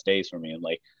the best days for me. I'm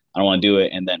like, I don't want to do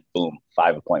it, and then boom,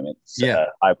 5 appointments. 5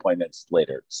 appointments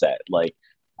later, set. Like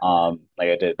I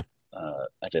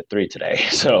did 3 today.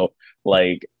 So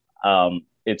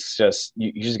it's just,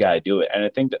 you just got to do it. And I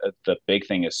think the big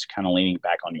thing is kind of leaning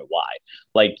back on your why.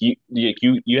 Like you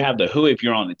have the who, if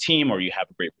you're on the team, or you have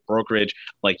a great brokerage,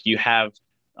 like you have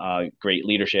great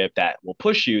leadership that will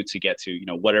push you to get to,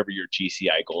 whatever your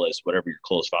GCI goal is, whatever your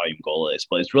close volume goal is.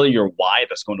 But it's really your why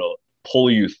that's going to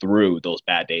pull you through those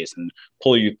bad days, and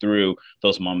pull you through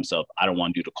those moments of, I don't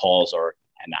want to do the calls,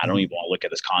 and I don't even want to look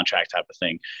at this contract type of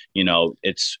thing.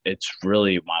 It's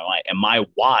really my why. And my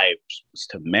why was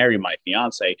to marry my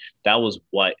fiance. That was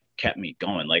what kept me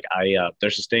going. Like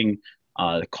there's this thing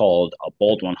called a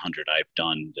Bold 100. I've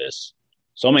done this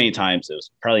so many times, it was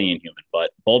probably inhuman,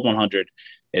 but Bold 100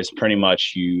 is pretty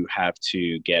much, you have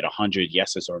to get 100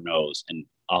 yeses or nos, and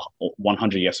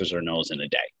 100 yeses or nos in a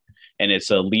day. And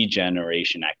it's a lead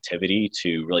generation activity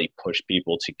to really push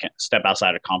people to step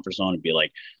outside of comfort zone and be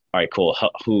like, all right, cool.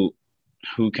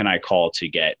 Who can I call to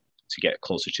get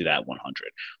closer to that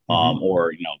 100?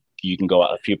 Or you can go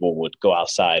out. People would go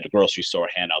outside a grocery store,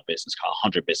 hand out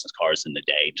 100 business cards in the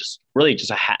day. Just really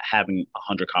having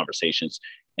 100 conversations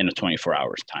in a 24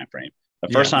 hours time frame.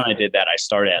 The first time I did that, I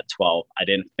started at 12. I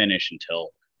didn't finish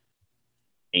until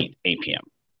 8 p.m.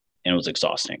 and it was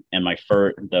exhausting. And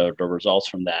the results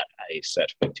from that, I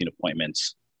set 15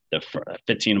 appointments. The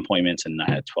 15 appointments, and I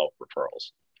had 12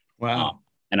 referrals. Wow.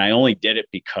 And I only did it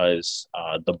because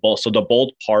the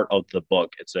bold part of the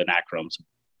book, it's an acronym,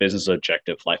 Business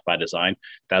Objective Life by Design.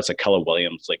 That's a Keller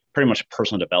Williams, like pretty much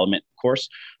personal development course.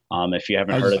 If you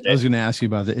haven't heard of it, I was going to ask you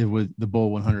about it with the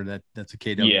Bold 100. That's a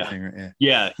KW thing, right?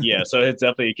 Yeah. So it's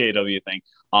definitely a KW thing.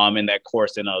 In that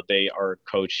course, our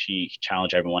coach, he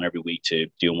challenged everyone every week to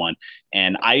do one.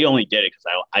 And I only did it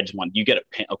because I just wanted, you get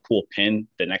a cool pin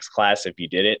the next class if you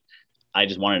did it. I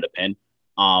just wanted a pin.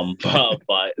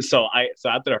 But so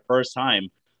after the first time,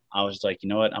 I was like, you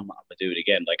know what, I'm gonna do it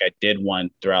again. Like I did one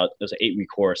throughout. It was an 8-week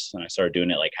course, and I started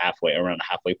doing it like around the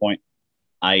halfway point.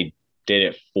 I did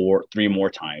it 3 more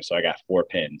times, so I got 4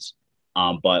 pins.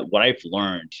 But what I've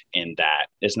learned in that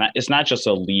is it's not just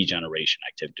a lead generation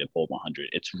activity, Bold 100.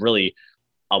 It's really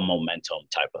a momentum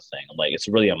type of thing. Like it's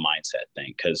really a mindset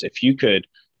thing. Because if you could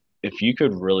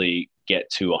really get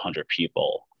to 100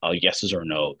 people, yeses or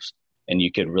nos, and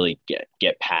you could really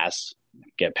get past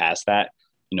that,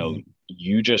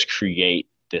 you just create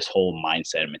this whole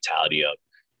mindset and mentality of,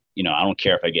 I don't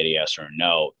care if I get a yes or a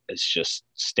no. It's just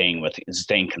staying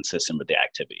consistent with the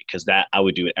activity, because that I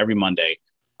would do it every Monday.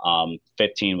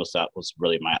 15 was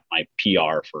really my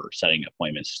PR for setting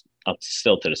appointments up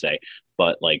still to this day,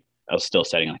 but like I was still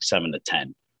setting like 7 to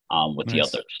 10 with the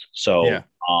others. So Yeah.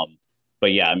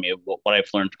 But yeah, I mean, what I've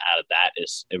learned out of that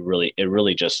is it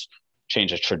really just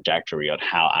changed the trajectory on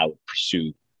how I would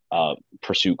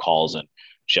pursue calls, and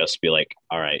just be like,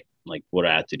 all right, like, what do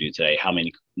I have to do today? How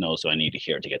many no's do I need to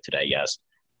hear to get to that yes?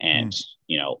 And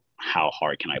how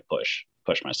hard can I push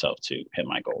myself to hit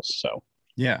my goals? So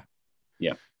yeah,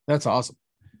 that's awesome.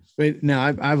 But now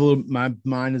I've a little, my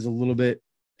mind is a little bit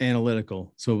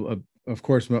analytical. So of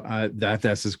course I have to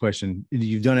ask this question.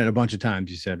 You've done it a bunch of times,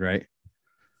 you said, right?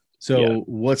 So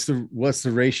what's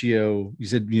the ratio? You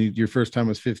said your first time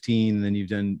was 15, and then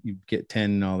you get 10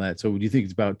 and all that. So do you think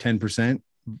it's about 10%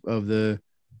 of the,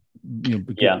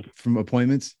 from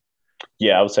appointments?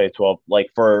 Yeah, I would say 12. Like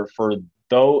for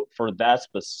that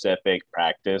specific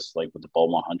practice, like with the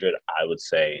Bowl 100, I would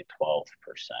say 12%.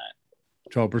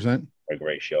 12%? Like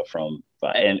ratio from,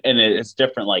 and it's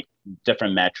different, like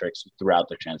different metrics throughout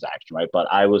the transaction, right? But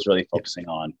I was really focusing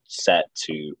on set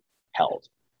to held.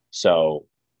 So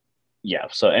yeah,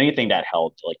 so anything that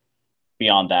held, like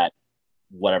beyond that,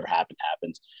 whatever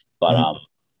happens. But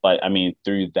but I mean,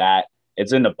 through that,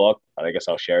 it's in the book, but I guess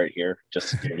I'll share it here just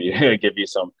to give you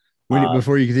some.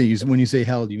 Before you continue, when you say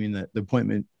held, you mean that the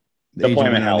appointment? The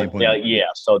appointment held. Yeah.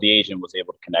 So the agent was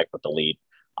able to connect with the lead,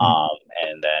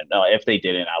 and then if they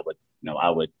didn't, I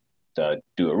would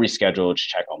do a reschedule to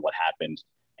check on what happened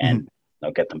and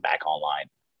get them back online.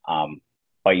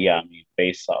 But yeah, I mean,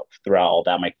 based off throughout all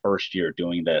that, my first year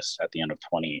doing this at the end of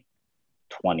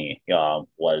 2020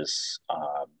 was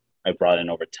I brought in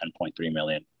over 10.3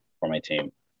 million for my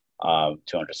team,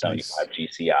 275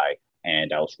 GCI,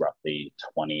 and I was roughly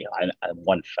 20.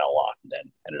 One fell off and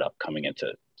then ended up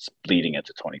bleeding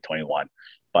into 2021,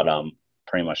 but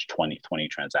pretty much 20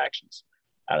 transactions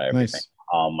out of everything.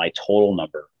 Nice. My total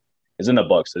number is in the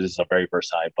book, so this is a very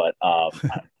first side, but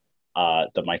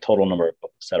my total number of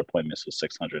set appointments was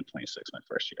 626 my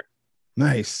first year.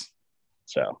 Nice.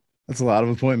 So that's a lot of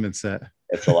appointments set.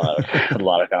 It's a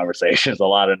lot of conversations, a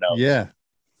lot of notes. Yeah.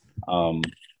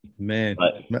 Man.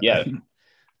 But yeah.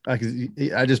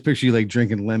 I just picture you like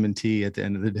drinking lemon tea at the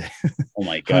end of the day. Oh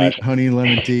my gosh. honey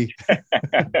lemon tea.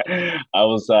 I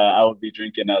would be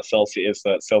drinking Celsius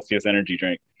energy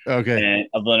drink. Okay.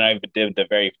 And then I did the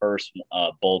very first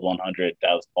Bold 100.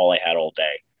 That was all I had all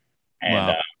day. And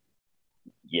wow.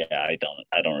 I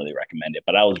don't really recommend it,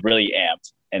 but I was really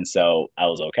amped, and so I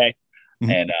was okay,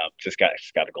 and just got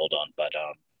a goal done. But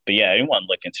yeah, anyone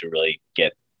looking to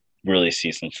really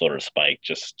see some sort of spike,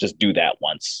 just do that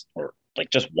once, or like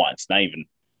just once, not even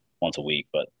once a week,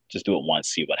 but just do it once,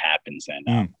 see what happens,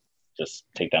 and just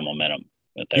take that momentum.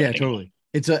 Yeah, totally.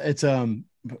 It's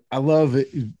I love it.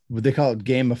 What they call it,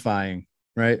 gamifying,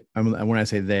 right? When I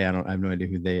say they, I have no idea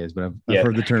who they is, but I've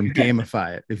heard the term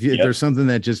gamify it. If there's something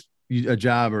that just a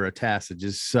job or a task that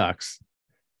just sucks,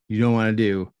 you don't want to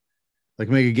do, like,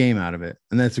 make a game out of it.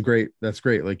 And that's great.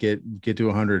 Like get to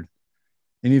 100.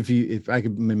 And if I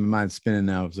could, my mind's spinning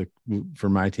now, it's like, for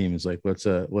my team, it's like,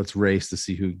 let's race to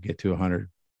see who can get to 100.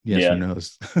 Yes or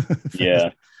no's.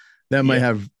 That might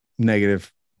have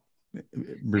negative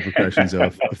repercussions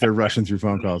if they're rushing through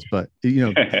phone calls, but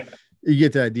you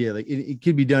get the idea. Like it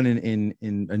could be done in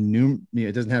a new,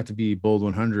 it doesn't have to be Bold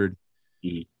 100.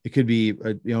 It could be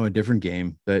a different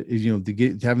game, but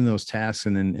having those tasks,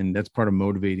 and that's part of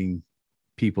motivating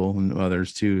people and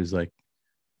others too, is like,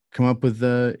 come up with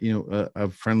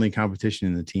a friendly competition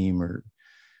in the team,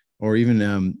 or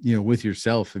even with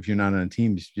yourself. If you're not on a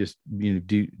team, just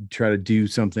try to do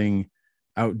something,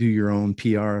 outdo your own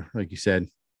PR, like you said,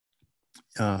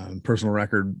 personal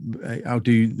record,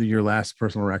 outdo your last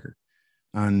personal record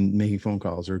on making phone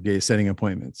calls or setting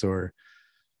appointments, or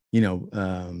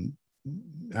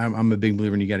I'm a big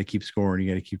believer in, you got to keep scoring,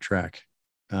 you got to keep track.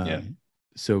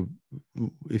 So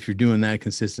if you're doing that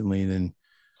consistently, then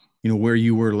where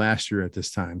you were last year at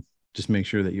this time, just make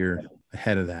sure that you're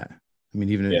ahead of that. I mean,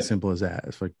 even as simple as that,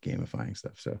 it's like gamifying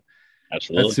stuff. So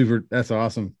absolutely, that's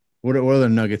awesome. What other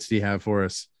nuggets do you have for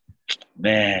us?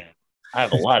 Man, I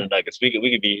have a lot of nuggets. We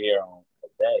could be here all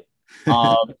day.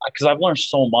 Because I've learned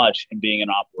so much in being in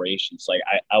operations. Like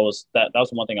that was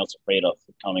one thing I was afraid of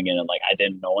coming in, and like I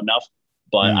didn't know enough,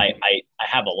 but I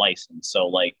have a license, so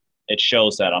like it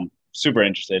shows that I'm super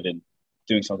interested in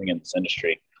doing something in this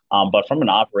industry. But from an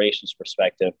operations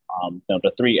perspective,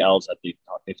 the 3 L's that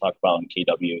they talk about in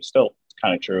KW is still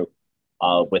kind of true.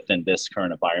 within this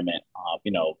current environment.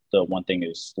 The one thing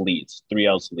is leads, 3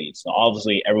 L's leads. So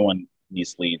obviously, everyone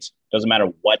needs leads. Doesn't matter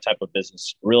what type of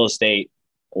business, real estate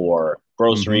or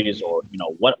groceries or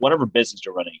whatever business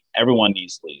you're running, everyone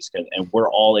needs leads, and we're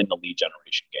all in the lead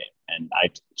generation game. And I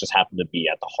just happen to be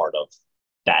at the heart of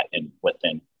that and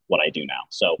within what I do now.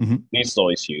 So leads is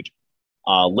always huge.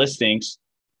 Listings,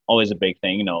 always a big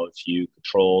thing. If you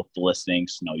control the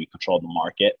listings, you control the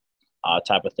market.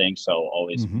 Type of thing. So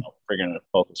always figuring a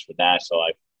focus for that. So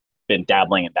I've been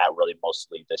dabbling in that really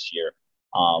mostly this year,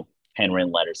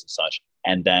 handwritten letters and such.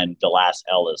 And then the last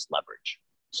L is leverage.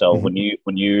 So when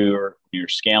you're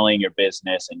scaling your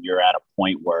business and you're at a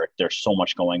point where there's so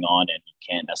much going on and you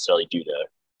can't necessarily do the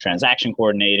transaction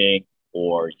coordinating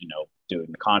or doing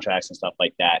the contracts and stuff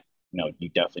like that, you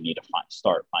definitely need to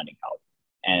start finding help.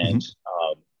 And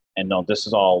no, this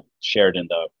is all shared in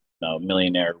the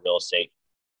Millionaire Real Estate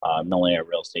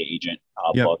Agent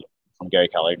book from Gary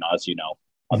Keller. As you know,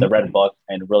 the red book,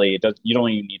 and really, you don't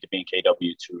even need to be in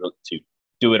KW to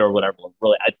do it or whatever.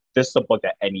 Really, this is a book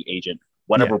that any agent,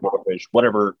 whatever brokerage,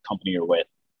 whatever company you're with,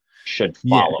 should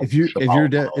follow.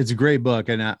 It's a great book,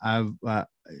 and I'm not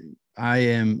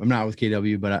with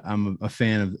KW, but I'm a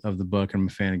fan of the book. I'm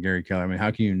a fan of Gary Keller. I mean, how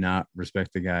can you not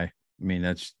respect the guy? I mean,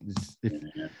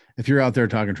 if you're out there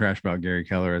talking trash about Gary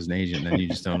Keller as an agent, then you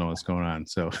just don't know what's going on.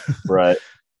 So, right.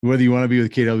 Whether you want to be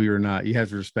with KW or not, you have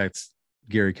to respect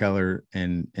Gary Keller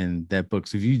and that book.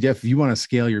 So if you want to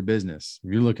scale your business,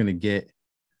 if you're looking to get,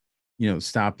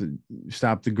 stop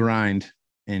the grind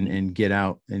and get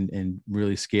out and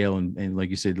really scale and like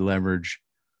you said, leverage,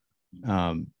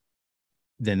 then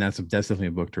that's definitely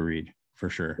a book to read for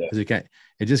sure. Because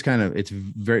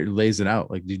it lays it out,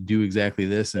 like you do exactly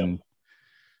this and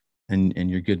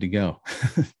you're good to go.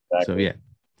 Exactly. So yeah.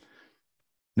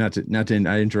 Not to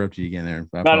I interrupted you again there.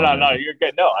 No, you're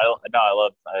good. I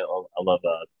love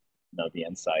the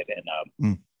insight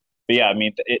and but yeah, I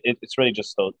mean it's really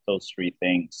just those three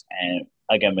things. And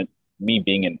again, me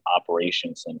being in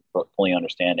operations and fully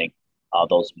understanding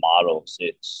those models,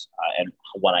 it's and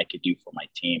what I could do for my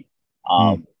team.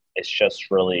 It's just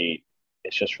really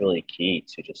key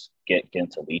to just get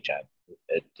into lead gen.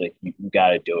 You got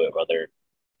to do it. Whether it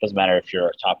doesn't matter if you're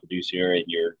a top producer and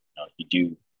you're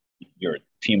a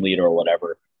team leader or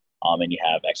whatever, and you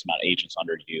have X amount of agents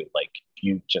under you, like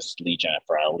you just lead gen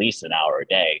for at least an hour a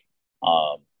day,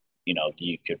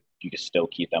 you could still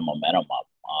keep that momentum up.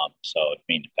 So I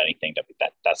mean, if anything,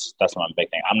 that's one big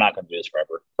thing. I'm not going to do this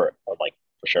forever, for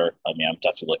sure. I mean, I'm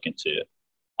definitely looking to,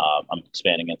 I'm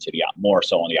expanding into more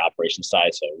so on the operations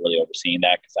side, so really overseeing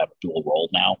that because I have a dual role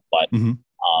now. But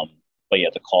yeah,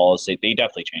 the calls, they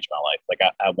definitely changed my life. Like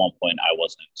at one point I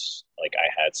wasn't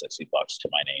I had $60 to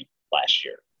my name last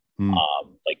year.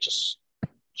 Just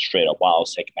straight up while I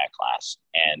was taking that class.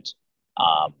 And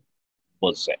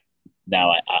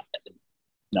now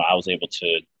I was able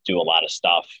to do a lot of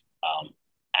stuff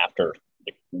after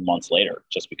months later,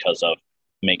 just because of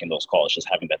making those calls, just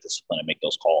having that discipline to make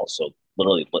those calls. So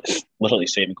literally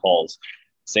saving calls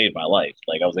saved my life.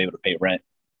 Like I was able to pay rent.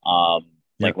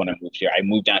 When I moved here, I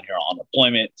moved down here on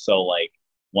unemployment. So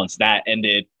once that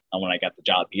ended and when I got the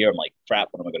job here, I'm like, crap,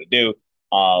 what am I going to do?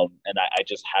 And I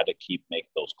just had to keep making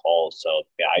those calls. So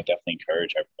yeah, I definitely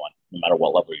encourage everyone, no matter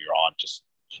what level you're on, just,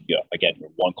 again,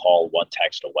 you're one call, one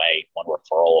text away, one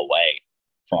referral away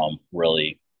from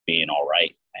really being all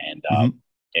right. And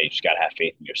you just got to have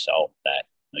faith in yourself that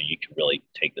you can really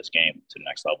take this game to the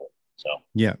next level. So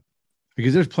yeah,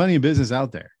 because there's plenty of business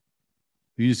out there.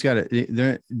 You just got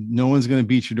to, no one's going to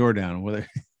beat your door down, whether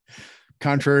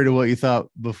contrary to what you thought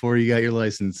before you got your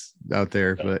license out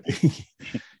there. But,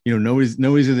 nobody's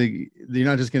you're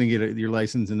not just going to get your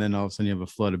license and then all of a sudden you have a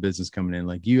flood of business coming in.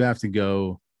 Like you have to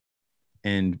go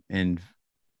and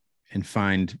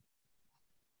find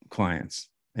clients.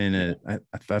 And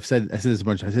I said this a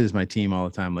bunch. I say this to my team all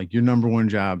the time. Like your number one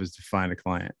job is to find a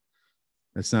client.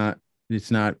 It's not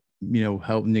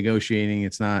help negotiating.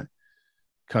 It's not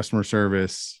customer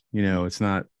service. It's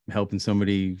not helping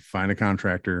somebody find a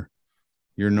contractor.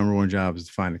 Your number one job is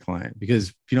to find a client, because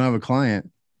if you don't have a client,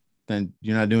 then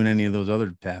you're not doing any of those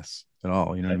other tasks at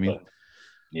all. You know what I mean?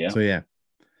 Yeah. So yeah,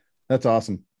 that's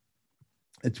awesome.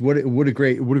 It's what a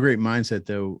great mindset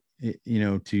though,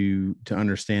 to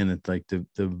understand that like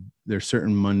there's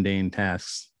certain mundane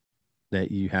tasks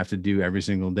that you have to do every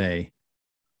single day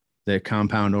that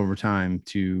compound over time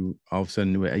to all of a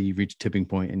sudden you reach a tipping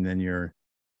point and then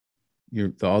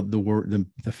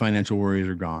the financial worries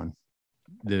are gone.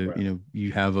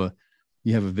 You have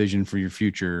a vision for your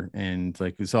future, and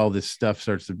like it's all this stuff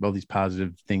all these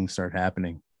positive things start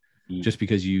happening just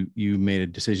because you made a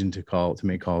decision to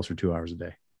make calls for 2 hours a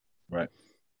day. Right.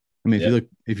 I mean,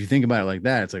 if you think about it like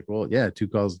that, it's like, well, yeah, 2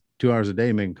 hours a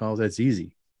day making calls, that's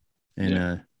easy.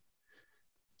 And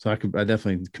so I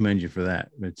definitely commend you for that.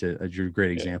 It's a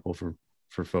great example for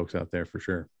folks out there for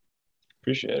sure.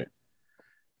 Appreciate it.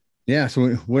 Yeah.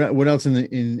 So what else in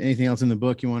anything else in the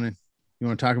book you want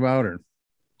to talk about, or?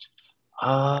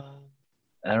 I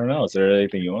don't know. Is there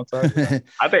anything you want to talk about?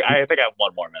 I think I have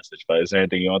one more message, but is there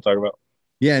anything you want to talk about?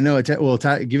 Yeah, no.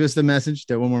 Give us the message.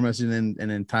 That one more message, and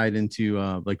then tie it into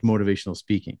like motivational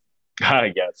speaking.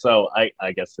 Yeah. So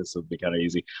I guess this would be kind of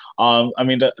easy. I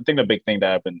mean, I think the big thing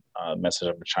that I've been message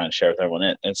I've been trying to share with everyone,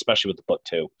 and especially with the book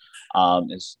too,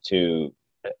 is to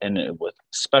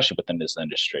especially within this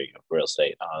industry of real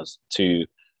estate, is to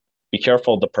be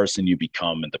careful of the person you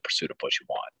become in the pursuit of what you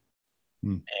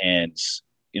want. And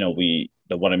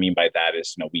what I mean by that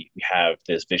is, we have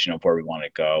this vision of where we want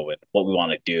to go and what we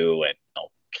want to do, and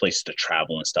places to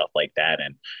travel and stuff like that.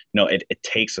 And it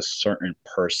takes a certain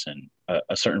person,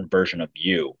 a certain version of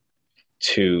you,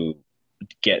 to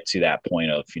get to that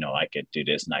point of, I could do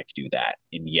this and I could do that,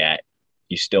 and yet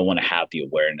you still want to have the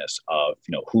awareness of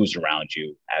who's around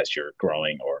you as you're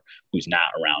growing, or who's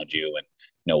not around you, and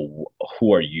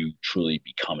who are you truly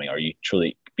becoming? Are you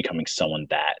truly becoming someone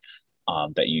that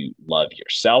you love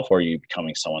yourself, or are you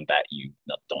becoming someone that you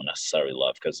don't necessarily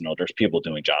love? Because there's people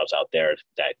doing jobs out there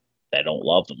that don't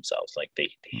love themselves, like they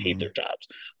hate their jobs,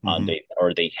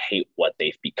 they hate what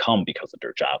they've become because of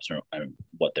their jobs and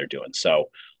what they're doing. So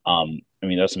I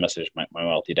mean, that's a message my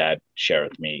wealthy dad shared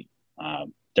with me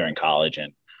during college,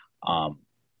 and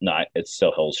it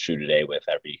still holds true today with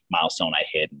every milestone I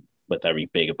hit, and with every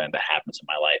big event that happens in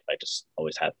my life. I just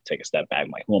always have to take a step back.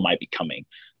 I'm like, who am I becoming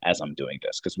as I'm doing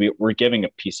this? Because we're giving a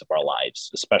piece of our lives,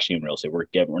 especially in real estate.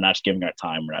 We're not just giving our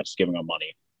time. We're not just giving our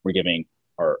money. We're giving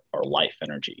our life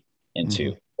energy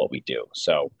into what we do.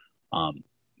 So, I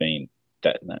mean,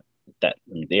 that's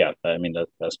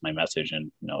my message.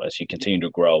 And, as you continue to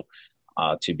grow,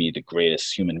 to be the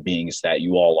greatest human beings that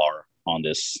you all are on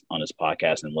this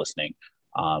podcast and listening,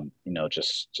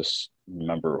 just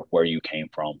remember where you came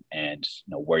from, and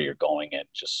where you're going, and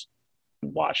just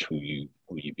watch who you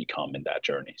become in that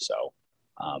journey. So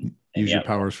use your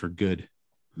powers for good.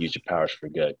 Use your powers for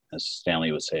good, as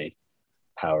Stanley would say.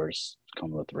 Powers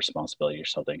come with responsibility or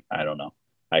something. I don't know.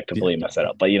 I completely messed that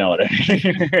up, but you know what I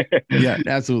mean. Yeah,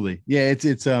 absolutely. Yeah,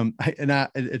 it's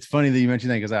funny that you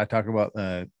mentioned that, because I talk about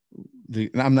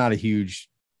I'm not a huge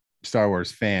Star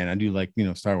Wars fan. I do like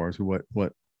Star Wars.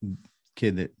 What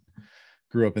kid that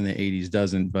grew up in the 80s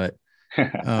doesn't? But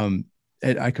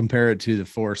I compare it to the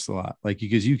Force a lot, like,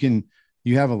 because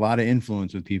you have a lot of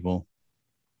influence with people,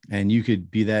 and you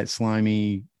could be that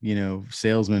slimy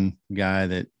salesman guy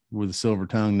that with a silver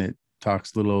tongue that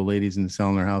talks little old ladies into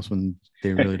selling their house when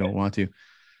they really don't want to.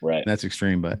 Right. That's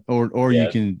extreme, but or you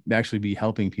can actually be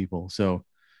helping people. So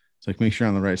it's like, make sure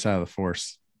you're on the right side of the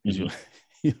Force.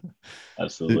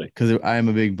 Absolutely. Because I am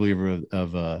a big believer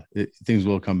of things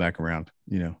will come back around,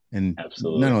 and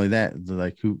absolutely. Not only that,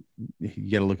 like, you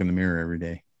got to look in the mirror every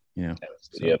day, So.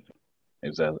 Yep.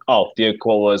 Exactly. Oh, the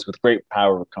quote was, "With great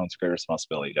power comes great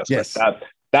responsibility." Yes.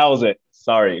 That was it.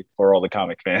 Sorry for all the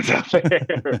comic fans out there.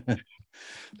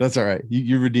 That's all right.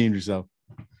 You redeemed yourself.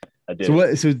 I did.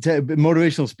 So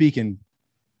motivational speaking,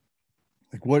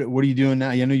 like, what are you doing now?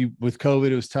 I know with COVID,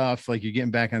 it was tough. Like, you're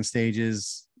getting back on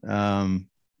stages.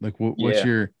 Like, what's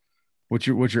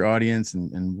your audience,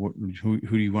 and who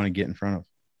do you want to get in front of?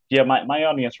 Yeah, my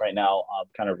audience right now, I'm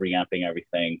kind of reamping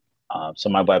everything. So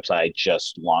my website, I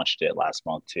just launched it last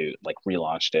month to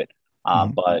relaunched it.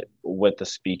 But with the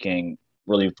speaking,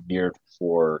 really geared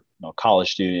for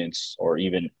college students, or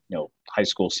even high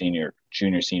school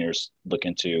junior seniors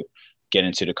looking to get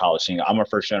into the college scene. I'm a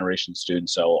first generation student,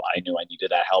 so I knew I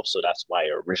needed that help. So that's why I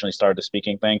originally started the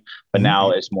speaking thing. But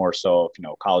now it's more so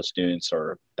of college students,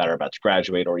 or that are about to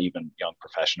graduate, or even young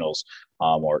professionals,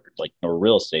 or like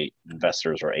real estate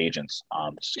investors or agents,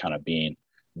 just kind of being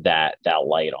that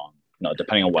light on,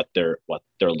 depending on what they're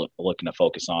looking to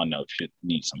focus on. If you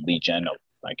need some lead gen,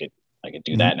 I could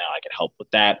do that now. I could help with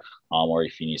that. Or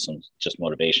if you need some just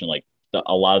motivation, like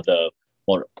a lot of the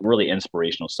really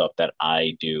inspirational stuff that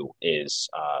I do is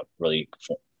really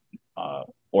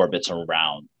orbits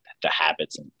around the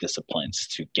habits and disciplines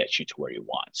to get you to where you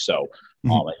want. So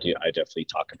I definitely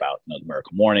talk about the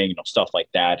Miracle Morning, stuff like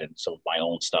that, and some of my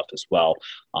own stuff as well.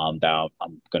 That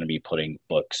I'm going to be putting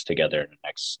books together in the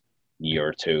next year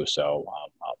or two. So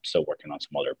I'm still working on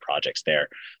some other projects there.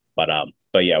 But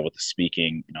yeah, with the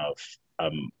speaking,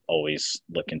 I'm always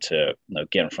looking to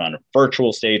get in front of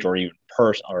virtual stage, or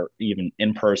even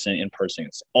in person.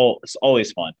 It's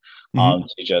always fun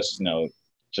to just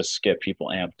just get people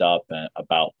amped up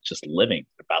about just living,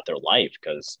 about their life.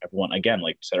 Because everyone, again,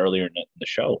 like you said earlier in the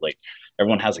show, like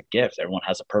everyone has a gift, everyone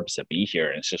has a purpose to be here,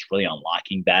 and it's just really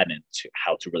unlocking that and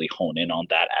how to really hone in on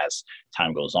that as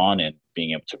time goes on and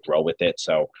being able to grow with it.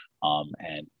 So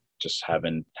and just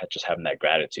having that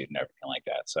gratitude and everything like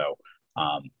that. So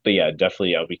but yeah,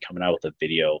 definitely I'll be coming out with a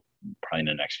video probably in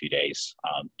the next few days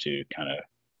to kind of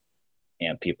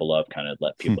amp people up, kind of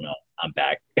let people know I'm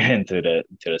back into the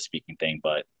speaking thing.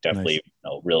 But definitely,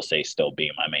 Nice. real estate still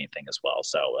being my main thing as well.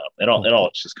 So it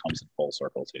all just comes in full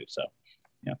circle too. So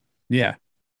yeah.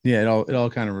 It all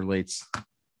kind of relates.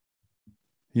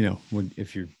 When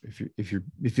if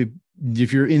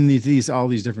you're in these all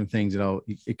these different things,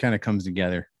 it kind of comes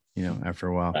together, after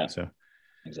a while. right. So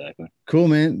Exactly. cool,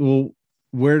 man. Well,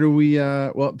 where do we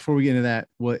well, before we get into that,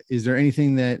 what is there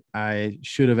anything that I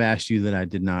should have asked you that I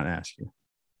did not ask you?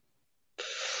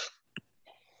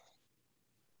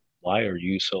 Why are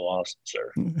you so awesome,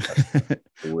 sir?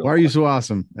 Why are you so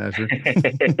awesome, Asher?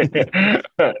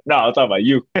 No, I'm talking about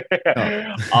you.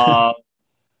 Oh.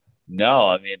 No,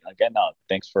 I mean, again, no,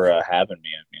 thanks for having me.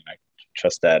 I mean, I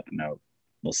trust that,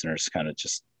 listeners kind of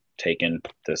just taking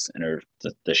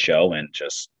the show and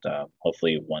just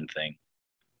hopefully one thing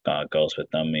goes with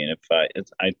them. I mean, I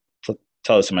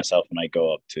tell this to myself when I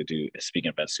go up to do speaking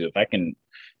events too, if I can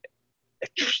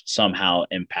somehow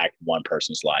impact one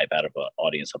person's life out of an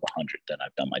audience of 100, then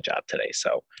I've done my job today.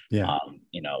 So, yeah,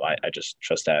 I just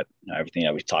trust that everything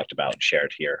that we talked about and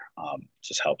shared here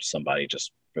just helps somebody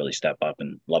just really step up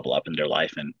and level up in their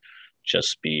life and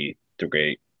just be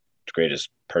the greatest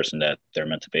person that they're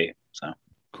meant to be. So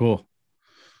cool.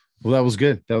 Well, that was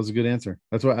good. That was a good answer.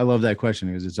 That's why I love that question,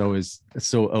 because it's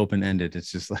so open-ended.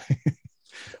 It's just like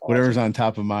whatever's on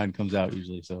top of mind comes out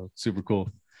usually. So super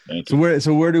cool. Thank you.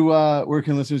 So where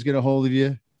can listeners get a hold of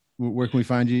you? Where can we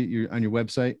find you? You're on your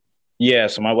website? Yeah.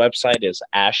 So my website is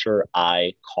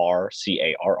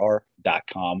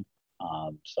AsherICarr.com.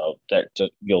 So that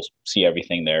you'll see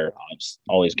everything there. I'm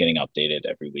always getting updated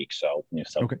every week. So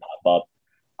something pop up.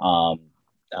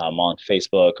 I'm on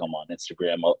Facebook. I'm on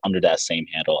Instagram under that same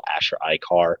handle, Asher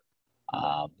Icar.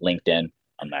 LinkedIn.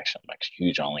 I'm actually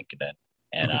huge on LinkedIn.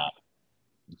 And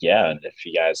and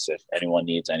if anyone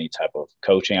needs any type of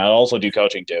coaching, I also do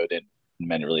coaching too. Didn't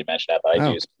really mention that, but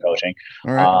I do some coaching.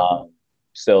 All right.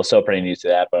 Still pretty new to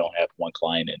that, but I only have one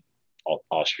client in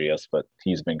Austria, but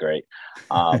he's been great.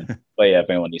 But yeah, if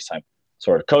anyone needs some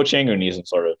sort of coaching or needs some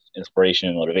sort of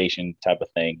inspiration, motivation type of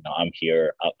thing, I'm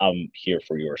here. I'm here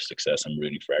for your success. I'm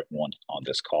rooting for everyone on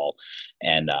this call,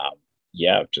 and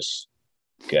just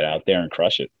get out there and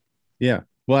crush it. Yeah.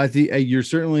 Well, I think you're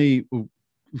certainly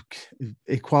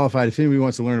qualified. If anybody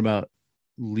wants to learn about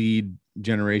lead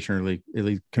generation or like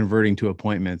converting to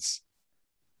appointments,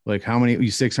 like how many?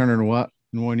 600 and what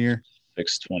in 1 year?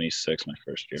 626 my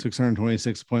first year.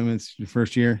 626 appointments your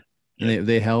first year, and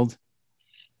they held.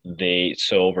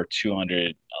 So over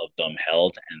 200 of them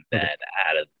held, and then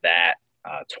out of that,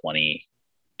 20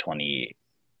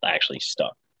 actually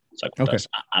stuck. It's like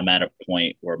I'm at a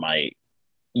point where my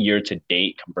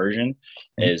year-to-date conversion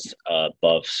is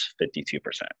above 52%.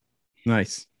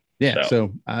 Nice. Yeah.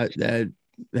 So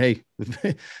hey,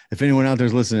 if anyone out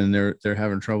there's listening, they're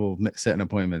having trouble setting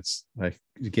appointments, like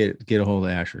get a hold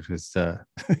of Asher, because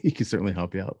he can certainly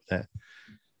help you out with that.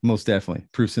 Most definitely.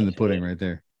 Proof's in the pudding right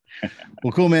there.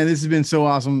 Well, cool, man. This has been so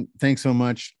awesome. Thanks so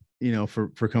much,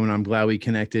 for coming. I'm glad we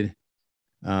connected.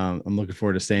 I'm looking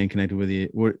forward to staying connected with you.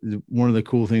 One of the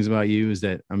cool things about you is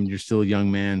that you're still a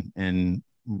young man, and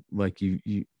like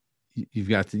you've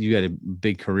got a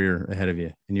big career ahead of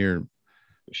you, and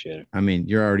appreciate it. I mean,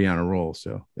 you're already on a roll,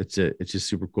 so it's just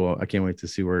super cool. I can't wait to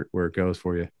see where it goes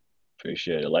for you.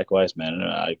 Appreciate it. Likewise, man.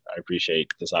 I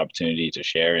appreciate this opportunity to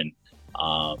share, and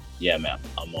man,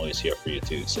 I'm always here for you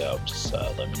too. So just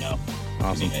let me know.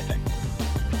 Awesome. If you need anything.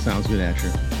 Sounds good, Asher.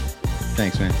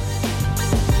 Thanks, man.